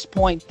know at this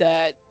point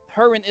that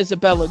her and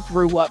Isabella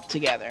grew up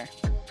together.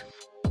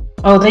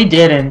 Oh, they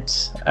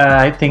didn't.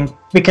 I think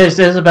because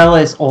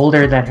Isabella is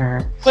older than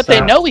her. But they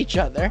know each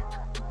other.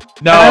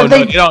 No,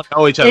 they don't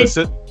know each other.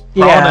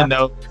 Krona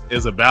knows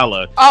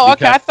Isabella. Oh,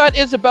 okay. I thought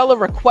Isabella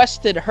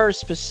requested her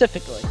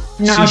specifically.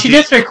 No, she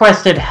just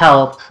requested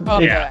help.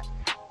 Okay.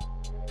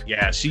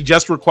 Yeah, she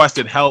just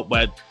requested help,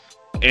 but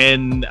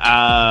in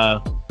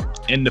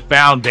the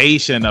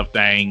foundation of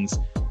things,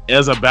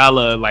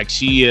 Isabella, like,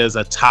 she is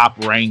a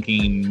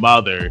top-ranking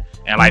mother,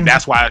 and like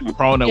that's why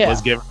Krona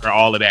was giving her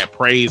all of that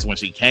praise when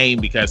she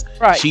came, because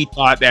she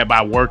thought that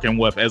by working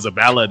with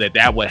Isabella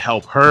that would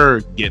help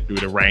her get through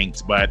the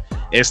ranks. But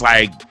it's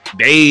like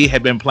they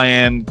had been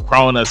playing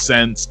Krona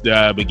since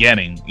the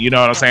beginning. You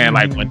know what I'm saying?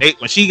 Like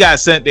when she got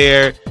sent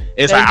there,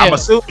 it's like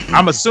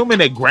I'm assuming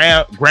that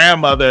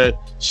grandmother,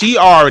 she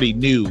already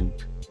knew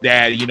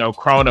that, you know,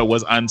 Krona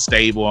was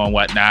unstable and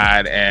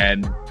whatnot,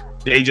 and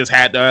they just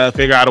had to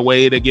figure out a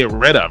way to get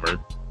rid of her.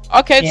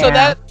 Okay, so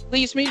that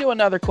leads me to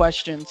another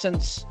question.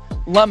 Since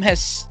Lum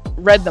has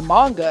read the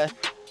manga,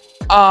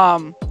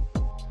 and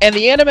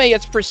the anime,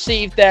 it's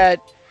perceived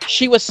that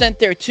she was sent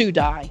there to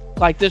die.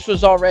 Like, this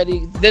is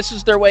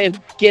their way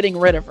of getting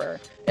rid of her.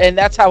 And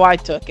that's how I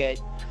took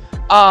it.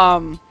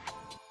 How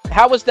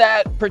was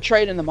that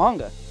portrayed in the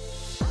manga?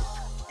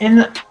 In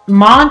the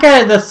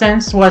manga, the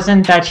sense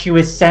wasn't that she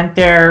was sent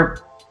there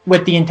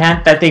with the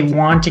intent that they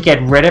want to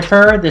get rid of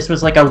her. This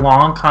was like a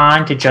long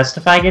con to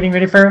justify getting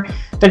rid of her.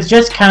 But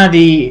just kind of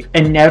the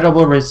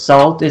inevitable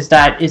result is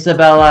that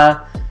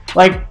Isabella,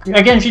 like,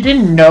 again, she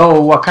didn't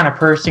know what kind of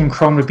person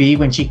Krone would be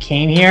when she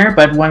came here,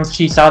 but once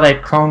she saw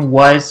that Krone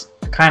was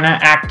kind of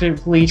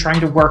actively trying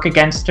to work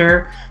against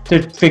her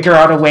to figure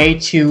out a way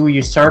to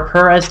usurp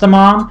her as the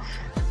mom,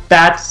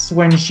 that's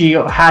when she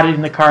had it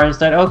in the cards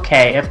that,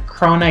 okay, if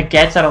Krona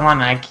gets out of line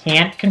and I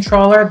can't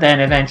control her, then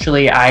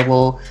eventually I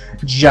will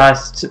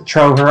just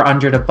throw her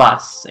under the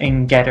bus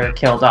and get her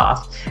killed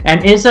off.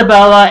 And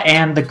Isabella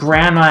and the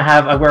grandma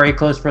have a very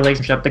close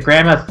relationship. The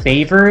grandma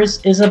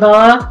favors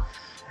Isabella,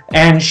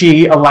 and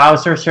she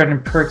allows her certain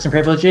perks and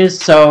privileges,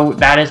 so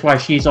that is why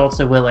she's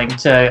also willing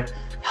to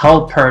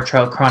help her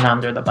throw Krona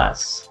under the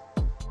bus.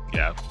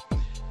 Yeah.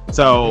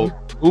 So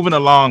moving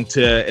along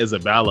to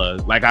Isabella,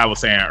 like I was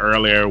saying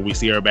earlier, we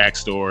see her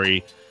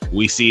backstory.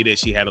 We see that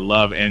she had a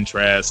love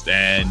interest,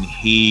 and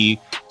she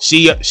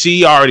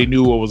already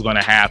knew what was going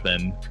to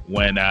happen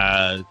when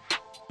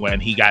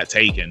he got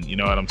taken. You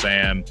know what I'm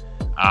saying?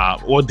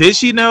 Well, did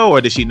she know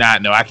or did she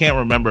not know? I can't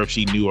remember if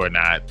she knew or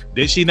not.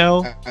 Did she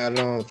know? I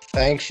don't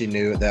think she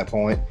knew at that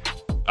point.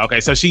 Okay,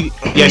 so she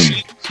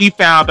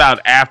found out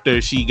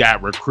after she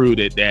got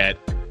recruited that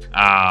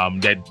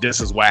this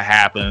is what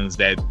happens,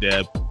 that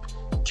the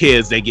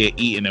kids, they get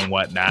eaten and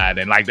whatnot,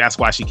 and like that's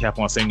why she kept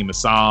on singing the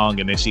song,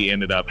 and then she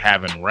ended up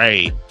having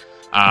Ray.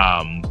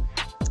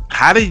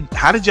 How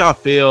did y'all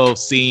feel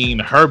seeing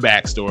her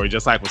backstory,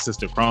 just like with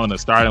Sister Krona,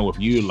 starting with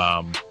you,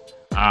 Lum?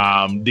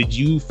 Did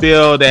you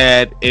feel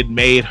that it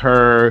made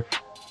her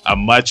a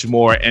much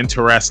more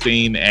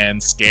interesting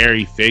and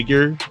scary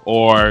figure,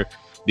 or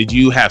did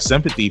you have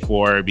sympathy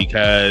for her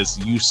because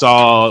you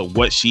saw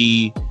what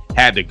she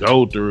had to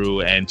go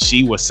through, and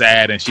she was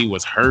sad and she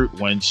was hurt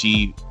when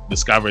she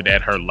discovered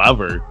that her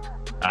lover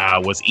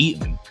was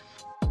eaten.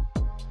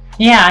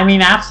 Yeah, I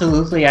mean,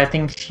 absolutely. I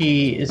think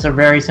she is a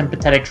very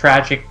sympathetic,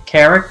 tragic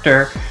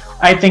character.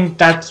 I think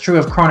that's true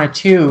of Krona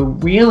too.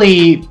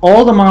 Really,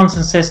 all the moms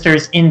and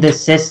sisters in the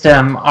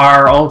system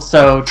are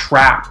also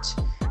trapped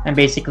and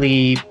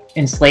basically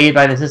enslaved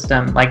by the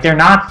system. Like, they're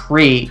not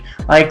free.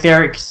 Like,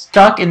 they're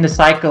stuck in the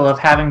cycle of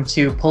having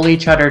to pull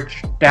each other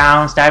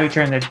down, stab each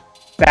other in the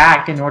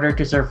back in order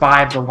to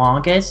survive the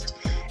longest.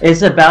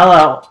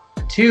 Isabella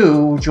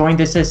too joined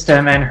the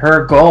system, and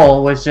her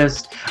goal was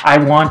just, I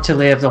want to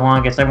live the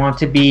longest. I want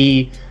to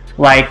be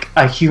like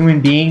a human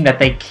being that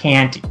they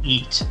can't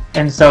eat.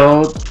 And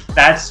so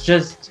that's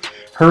just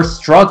her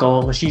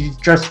struggle. She's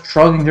just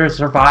struggling to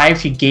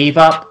survive. She gave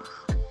up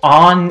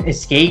on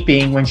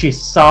escaping when she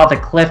saw the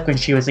cliff when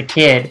she was a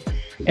kid.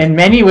 In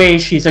many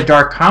ways, she's a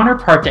dark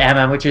counterpart to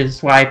Emma, which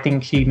is why I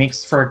think she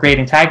makes for a great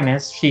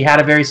antagonist. She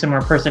had a very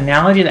similar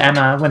personality to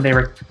Emma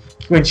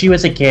when she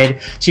was a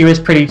kid. She was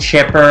pretty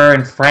chipper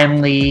and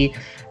friendly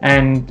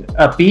and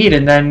upbeat,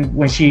 and then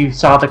when she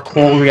saw the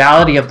cold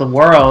reality of the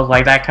world,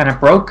 like, that kind of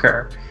broke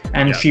her,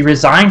 and she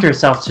resigned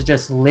herself to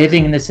just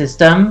living in the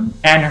system.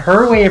 And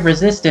her way of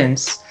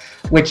resistance,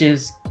 which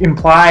is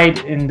implied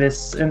in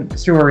this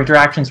through her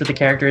interactions with the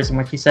characters and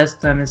what she says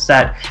to them, is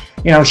that,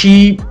 you know,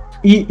 she,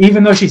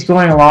 even though she's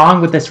going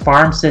along with this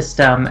farm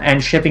system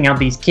and shipping out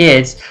these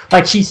kids,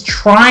 like, she's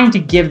trying to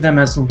give them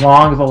as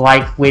long of a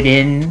life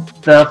within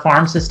the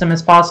farm system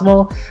as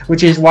possible,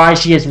 which is why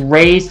she has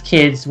raised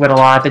kids with a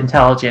lot of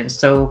intelligence.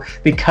 So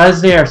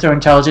because they are so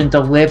intelligent,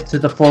 they'll live to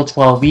the full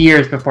 12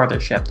 years before they're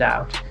shipped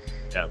out.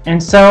 Yep.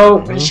 And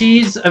so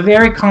she's a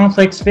very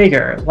complex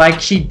figure. Like,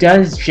 she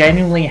does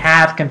genuinely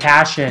have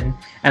compassion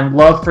and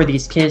love for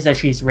these kids that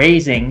she's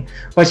raising,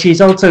 but she's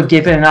also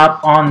given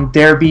up on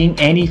there being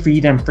any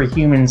freedom for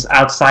humans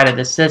outside of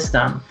the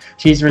system.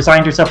 She's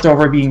resigned herself to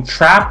over being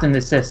trapped in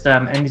the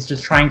system, and is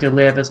just trying to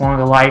live as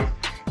long a life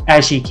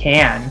as she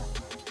can.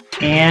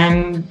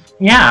 And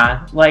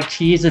yeah, like,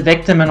 she's a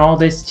victim in all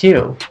this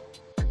too.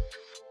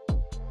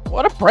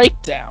 What a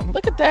breakdown.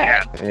 Look at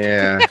that.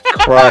 Yeah,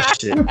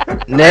 crushed it.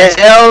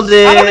 Nailed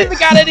it. I don't even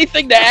got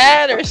anything to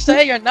add or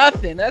say or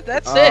nothing.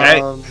 That's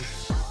it.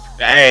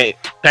 Hey,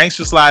 thanks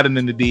for sliding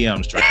in the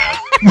DMs, Trav.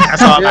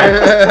 That's all.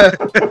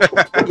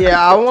 Yeah,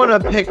 I want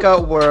to pick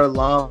up where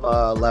Lum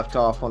left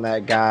off on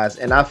that, guys.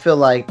 And I feel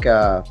like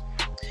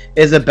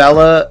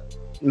Isabella,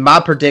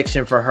 my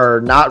prediction for her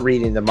not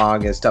reading the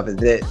manga and stuff is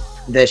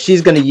that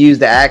she's going to use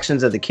the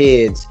actions of the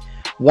kids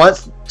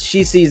once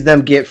she sees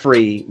them get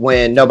free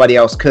when nobody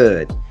else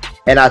could.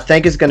 And I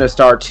think it's going to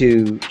start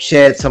to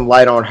shed some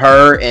light on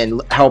her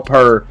and help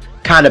her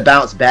kind of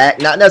bounce back.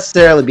 Not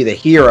necessarily be the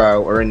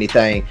hero or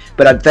anything,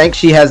 but I think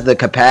she has the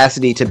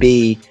capacity to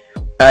be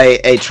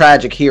a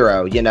tragic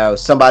hero, you know,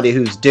 somebody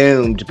who's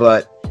doomed,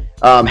 but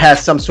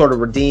has some sort of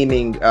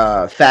redeeming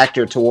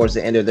factor towards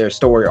the end of their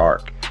story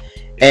arc.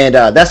 And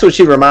that's what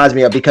she reminds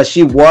me of, because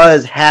she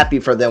was happy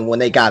for them when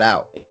they got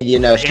out. You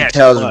know, she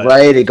tells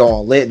Ray to go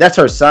and live. That's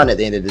her son at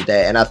the end of the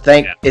day. And I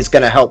think it's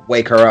going to help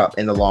wake her up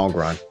in the long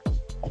run.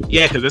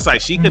 Yeah, because it's like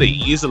she could have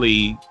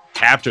easily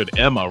captured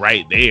Emma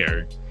right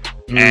there.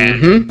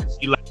 And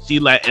she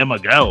let Emma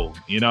go.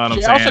 You know what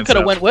I'm saying? She also could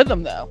have went with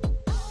them, though.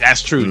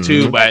 That's true,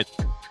 too. But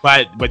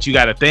you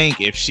got to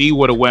think, if she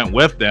would have went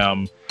with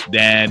them,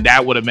 then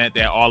that would have meant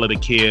that all of the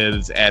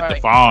kids at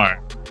the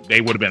farm,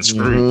 they would have been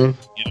screwed.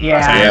 You know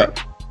what I'm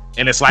saying?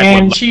 And it's like,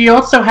 and she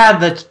also had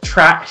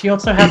she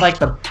also had like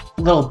the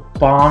little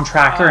bomb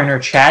tracker in her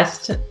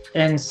chest,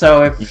 and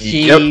so if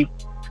she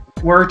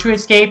were to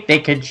escape, they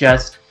could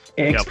just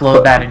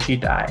explode that and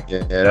she'd die.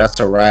 Yeah, that's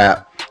a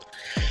wrap.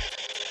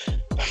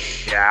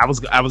 Yeah,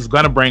 I was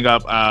gonna bring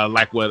up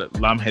like what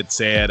Lum had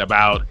said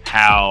about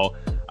how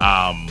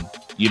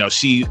you know,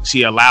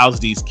 she allows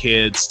these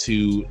kids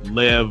to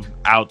live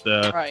out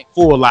the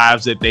full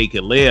lives that they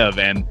could live,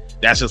 and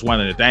that's just one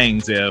of the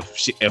things.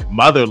 If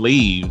Mother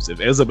leaves, if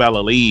Isabella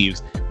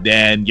leaves,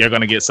 then you're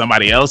gonna get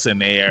somebody else in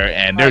there,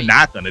 and they're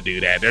not gonna do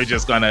that. They're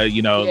just gonna,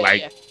 you know,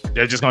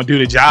 they're just gonna do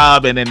the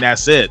job, and then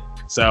that's it.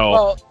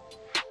 So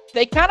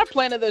they kind of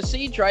planted those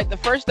seeds, right? The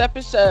first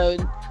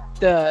episode,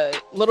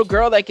 the little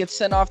girl that gets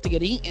sent off to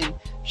get eaten,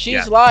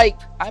 she's like,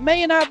 I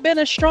may have not been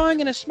as strong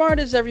and as smart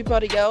as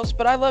everybody else,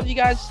 but I love you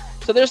guys.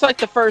 So there's like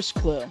the first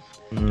clue.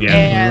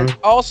 And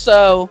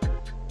also,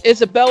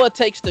 Isabella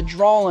takes the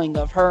drawing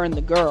of her and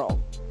the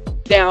girl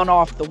down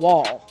off the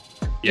wall.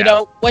 You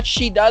know what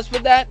she does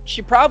with that?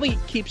 She probably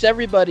keeps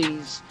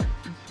everybody's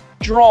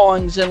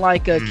drawings in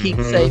like a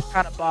keepsake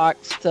kind of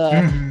box,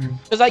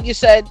 because like you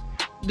said,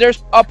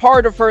 there's a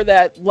part of her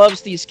that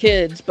loves these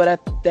kids, but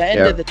at the end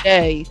of the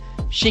day,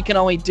 she can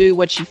only do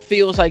what she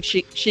feels like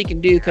she can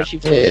do because she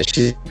feels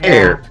she's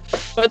scared.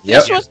 But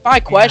this was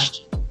my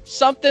question.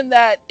 Something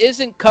that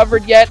isn't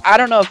covered yet. I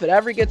don't know if it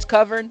ever gets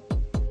covered,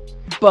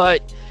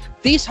 but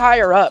these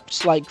higher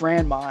ups like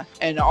Grandma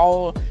and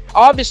all,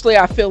 obviously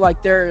I feel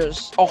like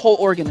there's a whole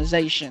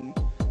organization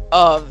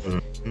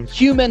of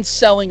humans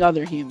selling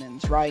other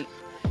humans, right?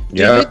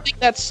 Do you think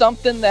that's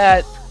something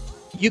that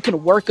you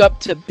can work up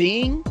to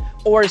being,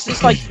 or is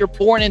this like you're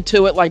born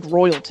into it like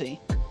royalty,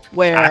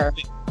 where?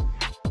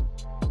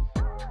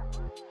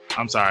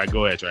 I'm sorry.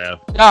 Go ahead,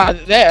 Trav. Nah,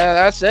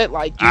 that's it.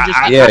 Like you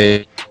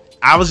just.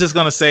 I was just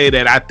gonna say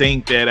that I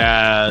think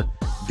that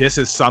this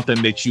is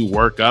something that you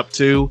work up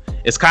to.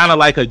 It's kind of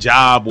like a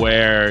job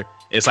where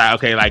it's like,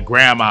 okay, like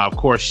grandma, of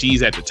course,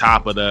 she's at the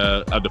top of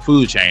the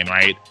food chain,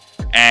 right?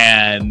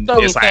 And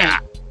so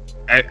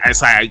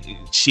it's like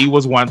she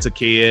was once a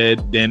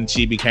kid, then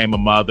she became a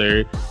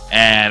mother,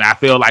 and I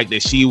feel like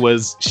that she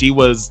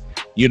was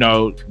you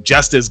know,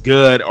 just as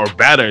good or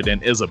better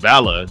than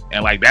Isabella,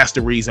 and like that's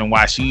the reason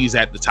why she's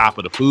at the top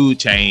of the food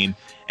chain.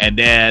 And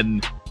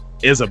then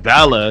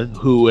Isabella,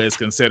 who is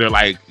considered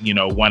like, you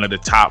know, one of the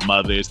top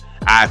mothers,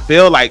 I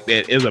feel like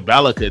that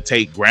Isabella could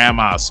take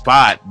grandma's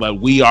spot, but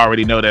we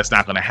already know that's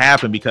not going to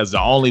happen, because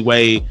the only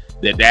way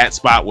that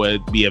spot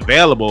would be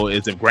available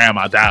is if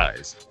grandma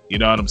dies. You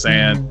know what I'm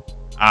saying?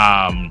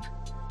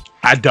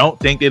 I don't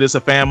think that it's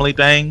a family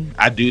thing.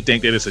 I do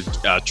think that it's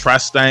a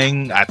trust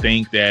thing. I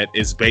think that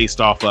it's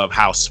based off of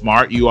how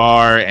smart you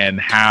are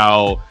and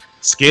how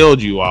skilled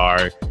you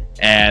are.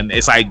 And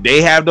it's like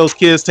they have those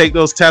kids take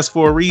those tests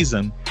for a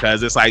reason,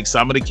 because it's like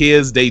some of the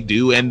kids, they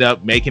do end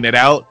up making it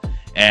out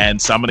and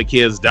some of the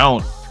kids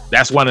don't.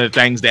 That's one of the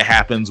things that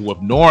happens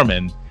with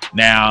Norman.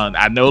 Now,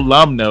 I know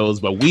Lum knows,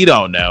 but we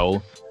don't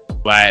know.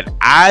 But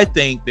I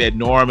think that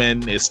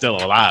Norman is still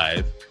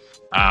alive.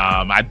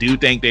 I do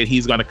think that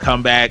he's going to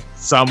come back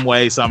some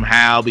way,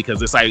 somehow,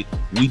 because it's like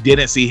we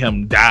didn't see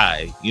him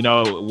die. You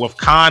know, with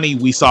Connie,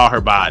 we saw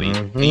her body.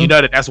 And you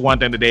know that's one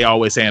thing that they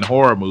always say in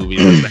horror movies.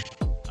 Is that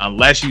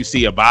unless you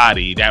see a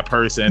body, that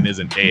person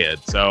isn't dead.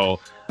 So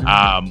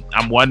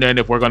I'm wondering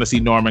if we're going to see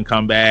Norman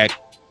come back.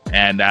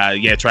 And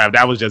yeah, Trav,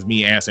 that was just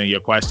me answering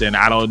your question.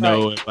 I don't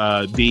know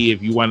if D,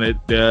 if you wanted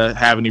to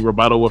have any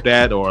rebuttal with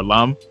that, or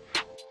Lum.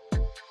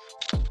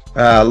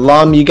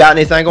 Lum, you got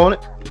anything on it?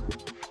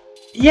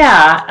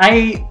 Yeah,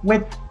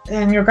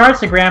 in regards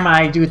to grandma,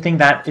 I do think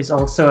that is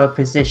also a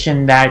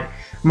position that,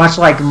 much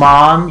like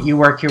mom, you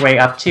work your way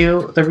up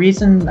to. The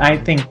reason I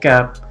think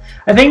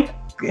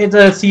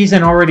the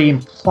season already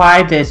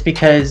implied this,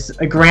 because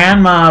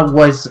grandma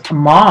was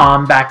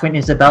mom back when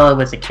Isabella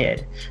was a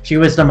kid. She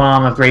was the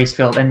mom of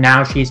Gracefield, and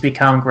now she's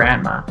become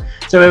grandma.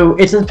 So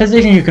it's a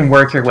position you can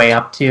work your way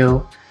up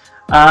to.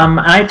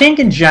 And I think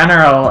in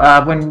general,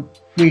 when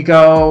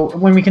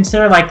we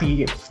consider like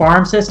the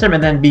farm system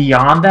and then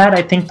beyond that,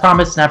 I think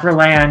Promised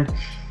Neverland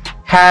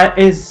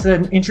is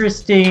an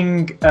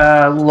interesting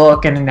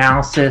look and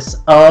analysis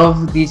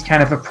of these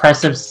kind of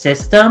oppressive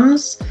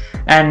systems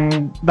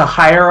and the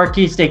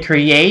hierarchies they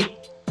create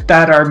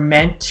that are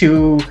meant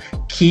to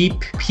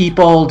keep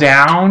people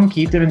down,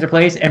 keep them into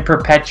place, and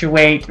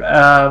perpetuate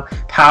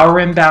power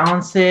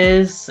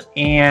imbalances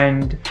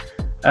and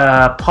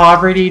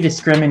poverty,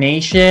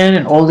 discrimination,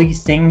 and all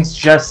these things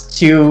just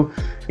to,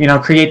 you know,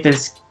 create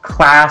this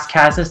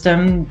caste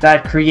system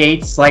that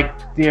creates,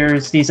 like,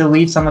 there's these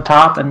elites on the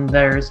top and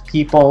there's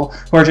people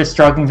who are just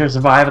struggling to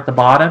survive at the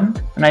bottom.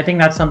 And I think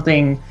that's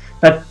something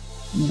that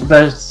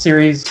the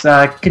series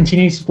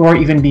continues to explore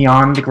even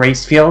beyond the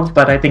Gracefield,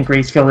 but I think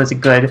Gracefield is a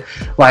good,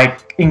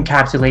 like,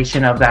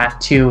 encapsulation of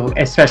that too,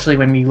 especially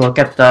when we look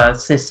at the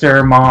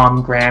sister,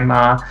 mom,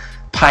 grandma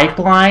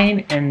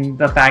pipeline, and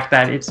the fact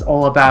that it's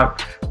all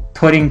about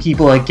putting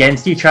people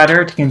against each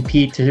other to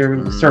compete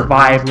to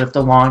survive, live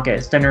the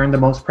longest, and earn the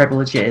most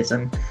privileges,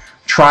 and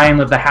try and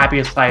live the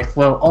happiest life.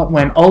 Well,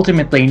 when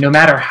ultimately, no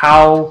matter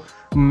how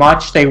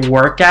much they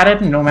work at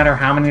it, and no matter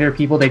how many other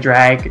people they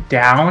drag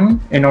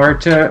down in order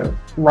to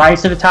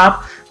rise to the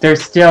top, they're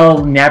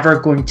still never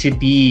going to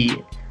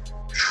be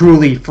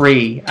truly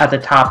free at the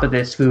top of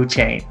this food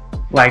chain.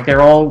 Like,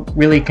 they're all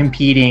really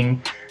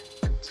competing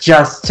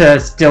just to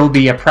still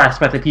be oppressed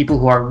by the people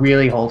who are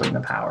really holding the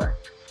power.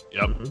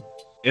 Yep.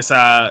 It's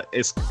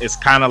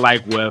kind of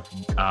like with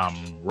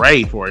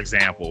Ray, for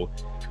example.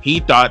 He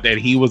thought that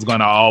he was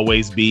gonna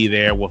always be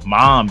there with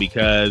mom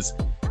because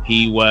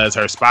he was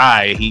her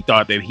spy. He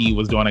thought that he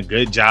was doing a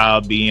good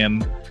job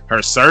being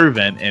her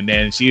servant, and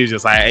then she was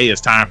just like, "Hey,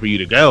 it's time for you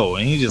to go."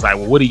 And he's just like,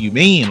 "Well, what do you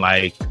mean?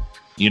 Like,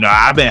 you know,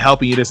 I've been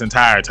helping you this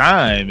entire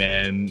time."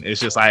 And it's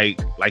just like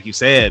you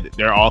said,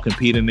 they're all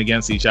competing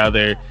against each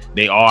other.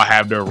 They all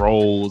have their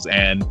roles,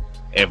 and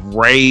if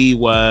Ray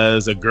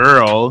was a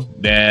girl,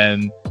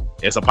 then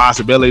it's a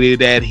possibility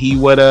that he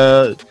would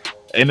have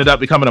ended up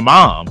becoming a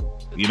mom.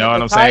 You know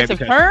what I'm saying? Have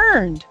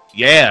turned.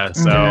 Yeah.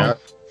 So,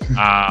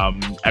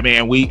 I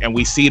mean,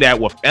 we see that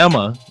with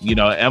Emma. You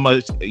know,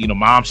 Emma. You know,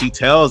 mom. She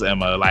tells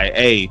Emma, like,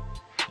 "Hey,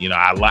 you know,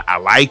 I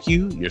like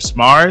you. You're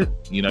smart.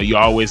 You know, you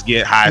always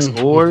get high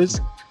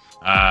scores.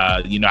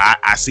 You know,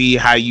 I see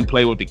how you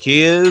play with the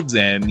kids,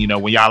 and you know,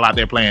 when y'all out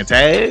there playing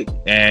tag."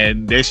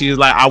 And then she was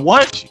like, "I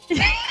want you."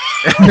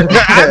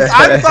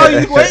 I saw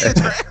you playing.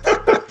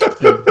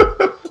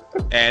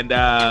 And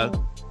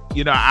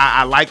you know,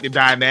 I like the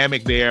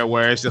dynamic there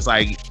where it's just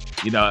like,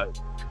 you know,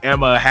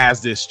 Emma has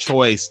this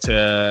choice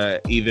to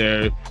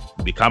either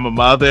become a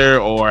mother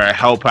or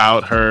help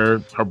out her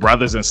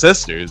brothers and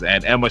sisters.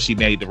 And Emma, she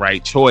made the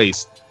right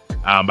choice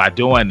by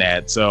doing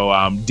that.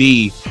 So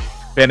D,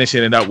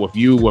 finishing it up with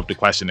you with the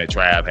question that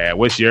Trav had.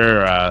 What's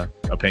your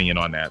opinion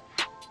on that?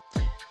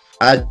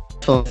 I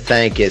don't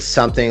think it's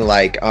something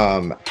like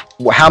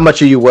how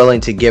much are you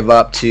willing to give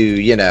up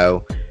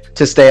to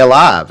to stay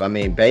alive? I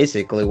mean,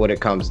 basically what it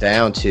comes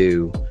down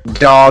to,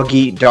 dog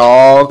eat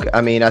dog.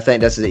 I mean, I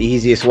think that's the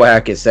easiest way I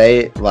could say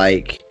it.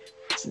 Like,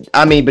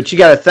 I mean, but you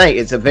got to think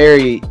it's a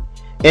very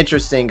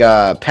interesting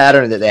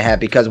pattern that they have,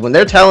 because when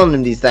they're telling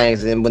them these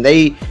things and when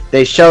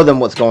they show them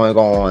what's going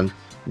on,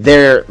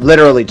 they're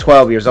literally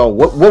 12 years old.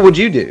 What would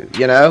you do?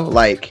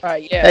 Like,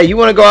 hey, you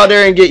want to go out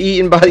there and get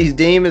eaten by these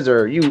demons,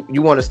 or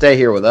you want to stay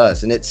here with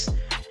us? And it's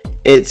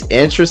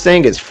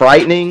interesting, it's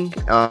frightening,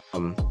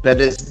 but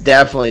it's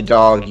definitely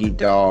dog eat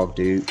dog,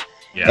 dude.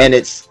 Yeah. And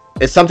it's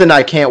something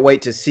I can't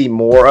wait to see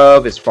more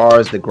of as far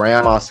as the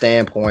grandma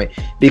standpoint,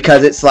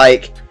 because it's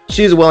like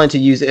she's willing to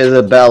use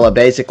Isabella.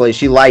 Basically,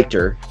 she liked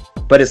her,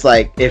 but it's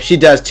like, if she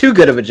does too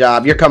good of a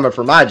job, you're coming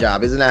for my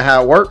job. Isn't that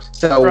how it works?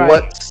 So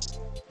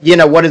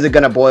what is it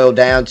going to boil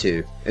down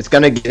to? It's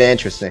going to get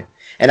interesting.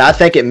 And I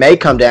think it may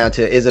come down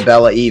to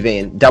Isabella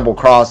even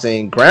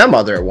double-crossing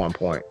grandmother at one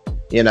point.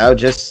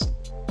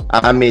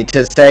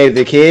 To save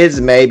the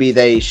kids, maybe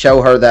they show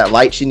her that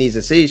light she needs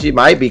to see. She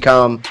might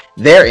become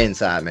their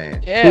inside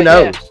man. Yeah, who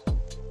knows?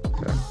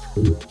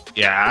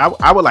 Yeah,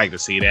 I would like to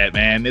see that,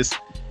 man. It's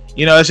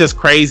just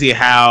crazy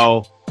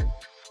how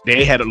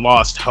they had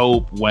lost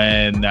hope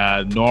when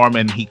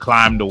Norman, he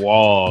climbed the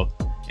wall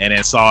and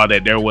then saw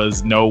that there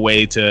was no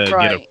way to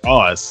get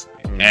across.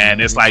 Mm-hmm.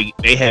 And it's like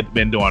they had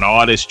been doing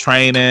all this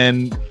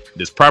training,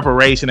 this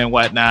preparation and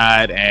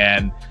whatnot,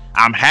 and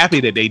I'm happy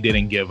that they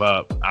didn't give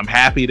up. I'm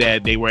happy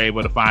that they were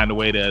able to find a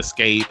way to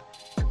escape.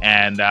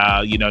 And,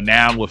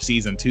 now with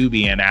season 2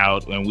 being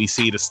out and we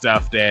see the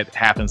stuff that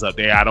happens up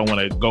there, I don't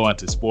want to go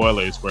into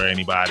spoilers for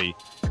anybody,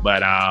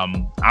 but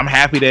I'm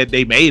happy that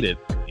they made it,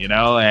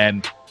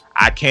 and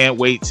I can't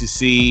wait to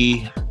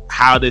see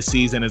how this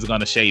season is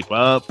going to shape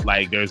up.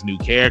 Like, there's new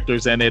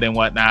characters in it and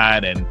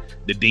whatnot, and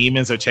the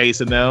demons are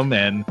chasing them,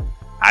 and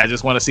I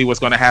just want to see what's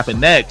going to happen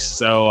next.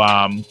 So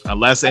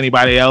unless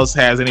anybody else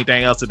has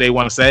anything else that they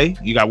want to say,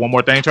 you got one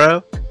more thing,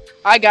 Trav?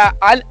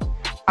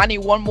 I need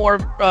one more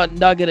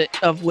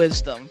nugget of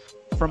wisdom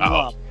from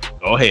Lum.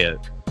 Go ahead.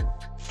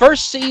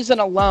 First season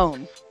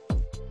alone,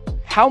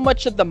 how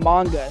much of the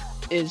manga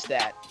is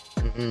that?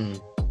 Mm-hmm.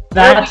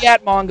 Where are we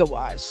at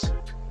manga-wise?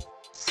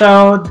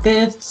 So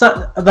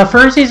the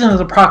first season is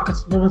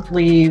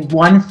approximately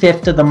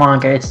 1/5 of the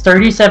manga. It's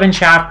 37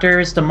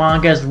 chapters. The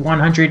manga is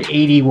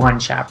 181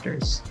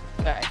 chapters.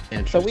 Okay.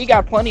 So we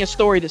got plenty of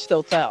story to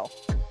still tell.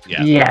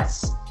 Yeah.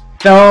 Yes.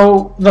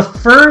 So the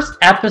first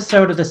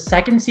episode of the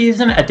second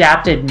season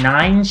adapted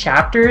 9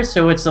 chapters,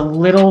 so it's a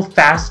little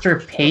faster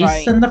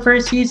paced than the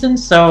first season.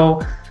 So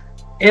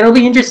it'll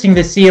be interesting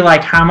to see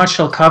how much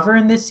she'll cover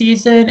in this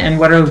season and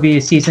what it'll be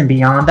a season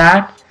beyond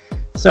that.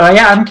 So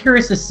yeah, I'm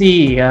curious to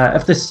see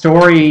if the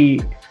story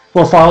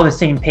will follow the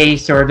same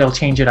pace or they'll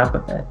change it up a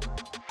bit.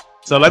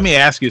 So let me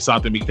ask you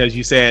something, because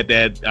you said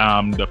that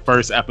the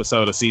first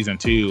episode of season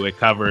 2, it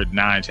covered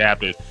 9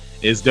 chapters.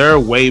 Is there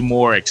way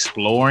more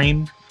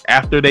exploring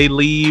after they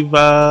leave,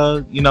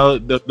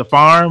 the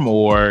farm,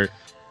 or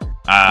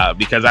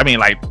because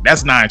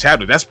that's 9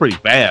 chapters, that's pretty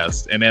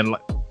fast. And then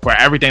for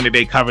everything that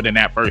they covered in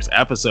that first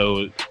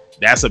episode,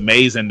 that's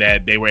amazing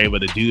that they were able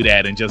to do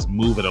that and just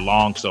move it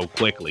along so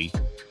quickly.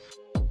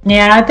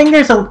 Yeah, I think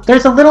there's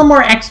a little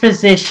more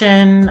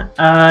exposition.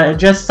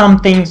 Just some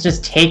things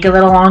just take a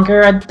little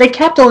longer. They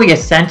kept all the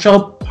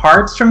essential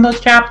parts from those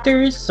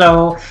chapters,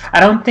 so I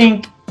don't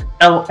think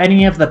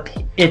any of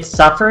it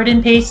suffered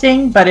in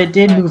pacing, but it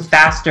did move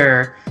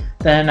faster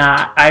than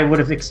I would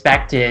have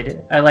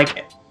expected.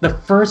 The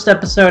first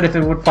episode, if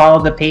it would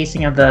follow the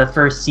pacing of the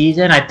first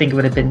season, I think it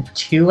would have been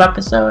 2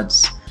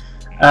 episodes.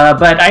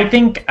 But I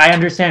think I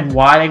understand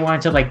why they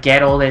wanted to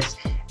get all this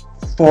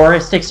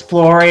forest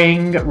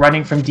exploring,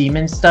 running from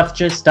demon stuff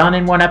just done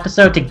in 1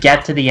 episode to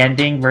get to the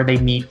ending where they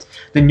meet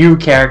the new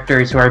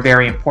characters who are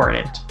very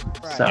important.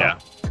 Right. So. Yeah.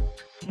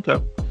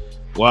 Okay.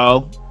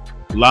 Well,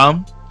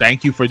 Lum,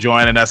 thank you for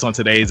joining us on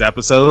today's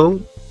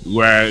episode.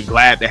 We're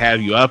glad to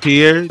have you up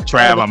here.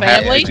 Trav, I'm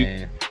happy that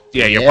you...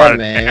 Yeah, you're part of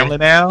the family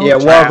now. Yeah,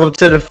 Trav. Welcome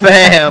to the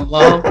fam,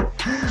 Lum.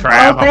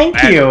 Trav,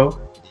 thank you.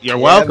 You're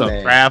welcome,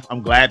 man. Trav.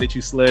 I'm glad that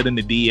you slid in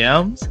the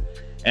DMs.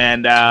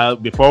 And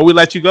before we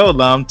let you go,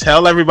 Lum,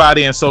 tell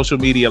everybody in social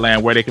media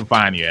land where they can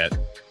find you at.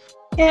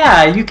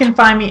 Yeah, you can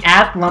find me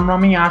at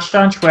LumRanmaYasha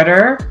on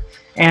Twitter.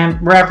 And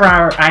wherever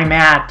I'm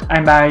at,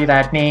 I'm by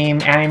that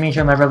name,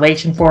 Animation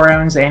Revelation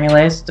Forums,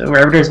 AniList,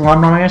 wherever there's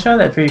LumRanmaYasha,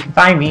 that's where you can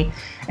find me.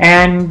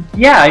 And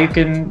yeah, you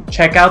can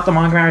check out the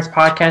Manga Mavericks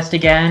podcast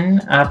again.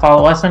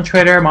 Follow us on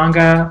Twitter,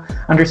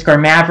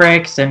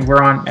 Manga_Mavericks, and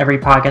we're on every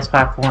podcast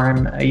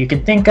platform you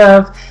can think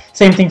of.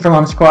 Same thing for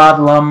Lum Squad,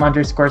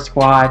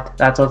 Lum_Squad.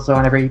 That's also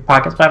on every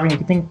podcast platform you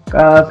can think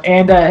of.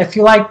 And if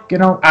you like,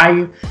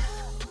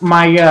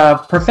 my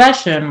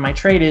profession, my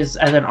trade is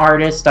as an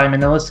artist. I'm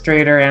an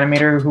illustrator,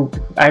 animator who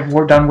I've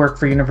done work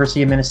for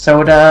University of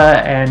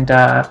Minnesota and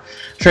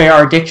Trey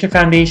Art Diction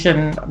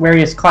Foundation,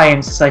 various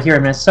clients here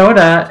in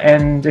Minnesota.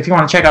 And if you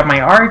want to check out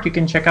my art, you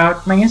can check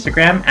out my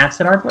Instagram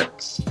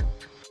 @SetArtworks.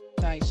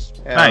 Nice.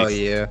 Hell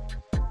yeah.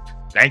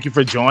 Thank you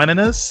for joining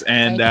us.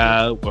 And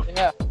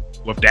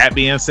with that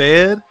being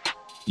said,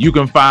 you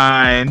can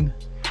find.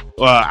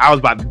 Well, I was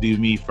about to do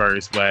me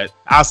first, but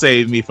I'll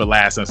save me for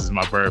last since it's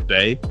my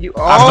birthday. You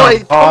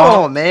always come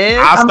on, man.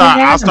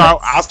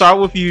 I'll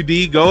start with you,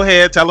 D. Go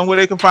ahead, tell them where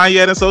they can find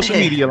you at in social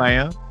media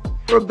land.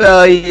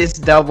 Rebellious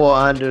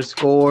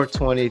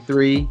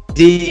 _23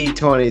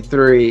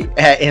 D23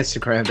 at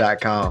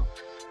Instagram.com.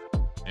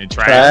 And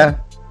Trav?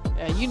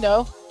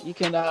 Yeah, you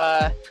can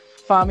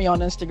find me on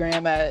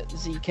Instagram at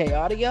ZK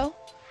Audio,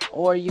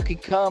 or you can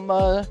come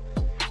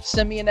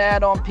send me an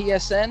ad on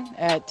PSN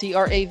at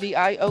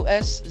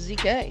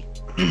TRAVIOSZK.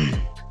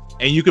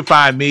 And you can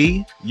find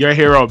me, your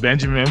hero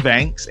Benjamin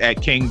Banks, at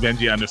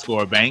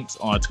KingBenji_Banks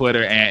on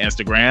Twitter and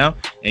Instagram.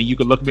 And you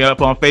can look me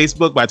up on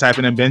Facebook by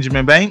typing in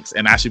Benjamin Banks,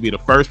 and I should be the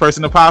first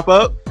person to pop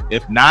up.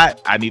 If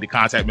not, I need to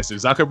contact Mr.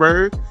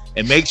 Zuckerberg.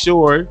 And make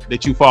sure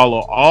that you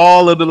follow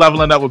all of the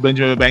Leveling Up with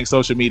Benjamin Banks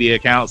social media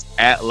accounts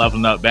at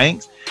Leveling Up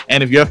Banks.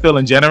 And if you're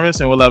feeling generous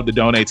and would love to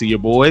donate to your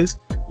boys,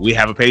 we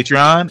have a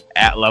Patreon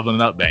at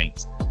Leveling Up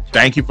Banks.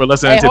 Thank you for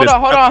listening to this.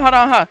 Hold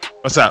on.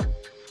 What's up?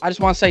 I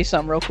just want to say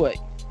something real quick.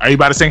 Are you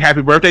about to sing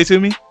happy birthday to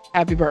me?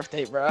 Happy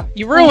birthday, bro.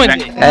 You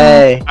ruined it.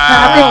 Hey.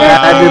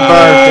 Happy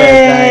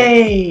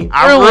birthday.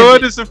 I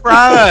ruined the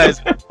surprise.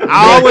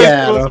 I always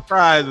ruin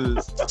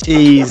surprises.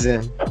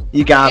 Teasing.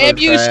 You got it.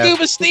 Damn you,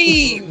 Scuba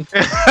Steve.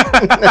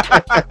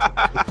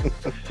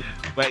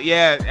 But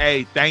yeah,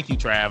 hey, thank you,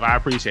 Trav. I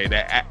appreciate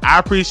that. I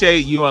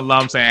appreciate you and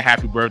Lum saying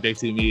happy birthday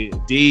to me.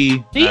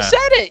 D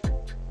said it.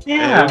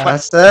 Yeah, I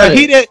said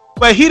it.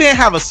 But he didn't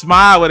have a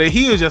smile with it.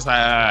 He was just like,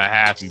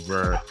 happy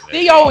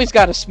birthday. He always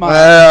got a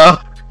smile.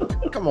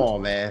 Well, come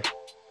on, man.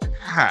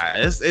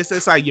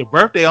 It's like your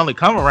birthday only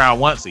come around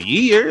once a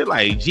year.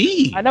 Like,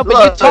 gee. I know,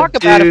 but you talk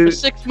about it for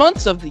 6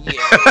 months of the year.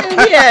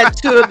 He had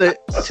two of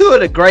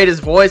the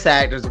greatest voice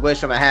actors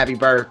wish him a happy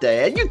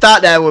birthday, and you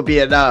thought that would be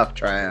enough,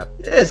 Trav.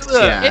 This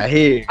guy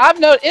here. I've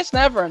noticed it's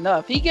never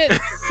enough. People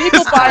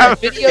buy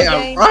video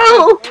games for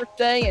his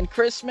birthday and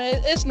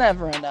Christmas. It's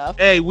never enough.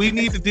 Hey, we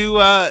need to do.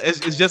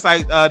 It's just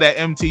like that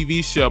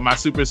MTV show, My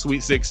Super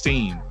Sweet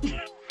 16.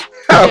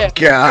 Oh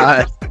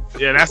God.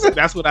 Yeah,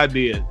 that's what I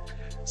did.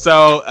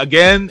 So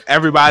again,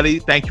 everybody,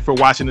 thank you for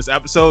watching this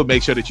episode.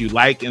 Make sure that you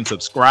like and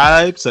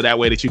subscribe so that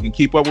way that you can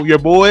keep up with your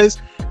boys.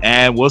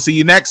 And we'll see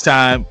you next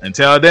time.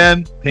 Until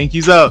then,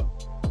 pinkies up.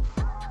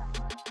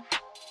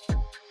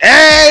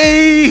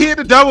 Hey, hit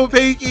the double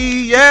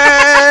pinky.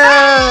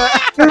 Yeah.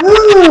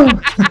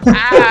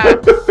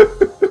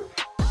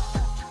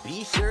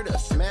 Be sure to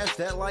smash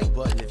that like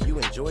button if you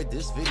enjoyed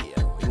this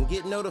video and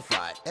get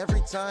notified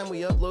every time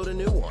we upload a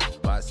new one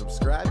by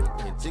subscribing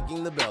and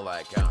ticking the bell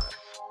icon.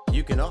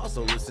 You can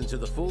also listen to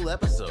the full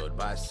episode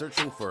by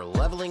searching for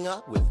Leveling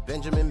Up with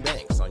Benjamin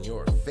Banks on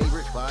your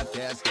favorite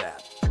podcast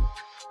app.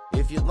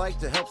 If you'd like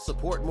to help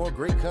support more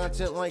great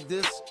content like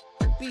this,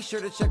 be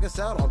sure to check us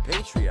out on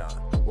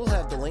Patreon. We'll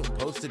have the link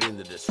posted in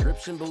the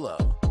description below.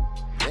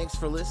 Thanks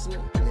for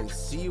listening, and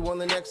see you on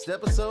the next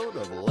episode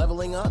of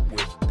Leveling Up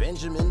with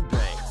Benjamin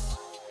Banks.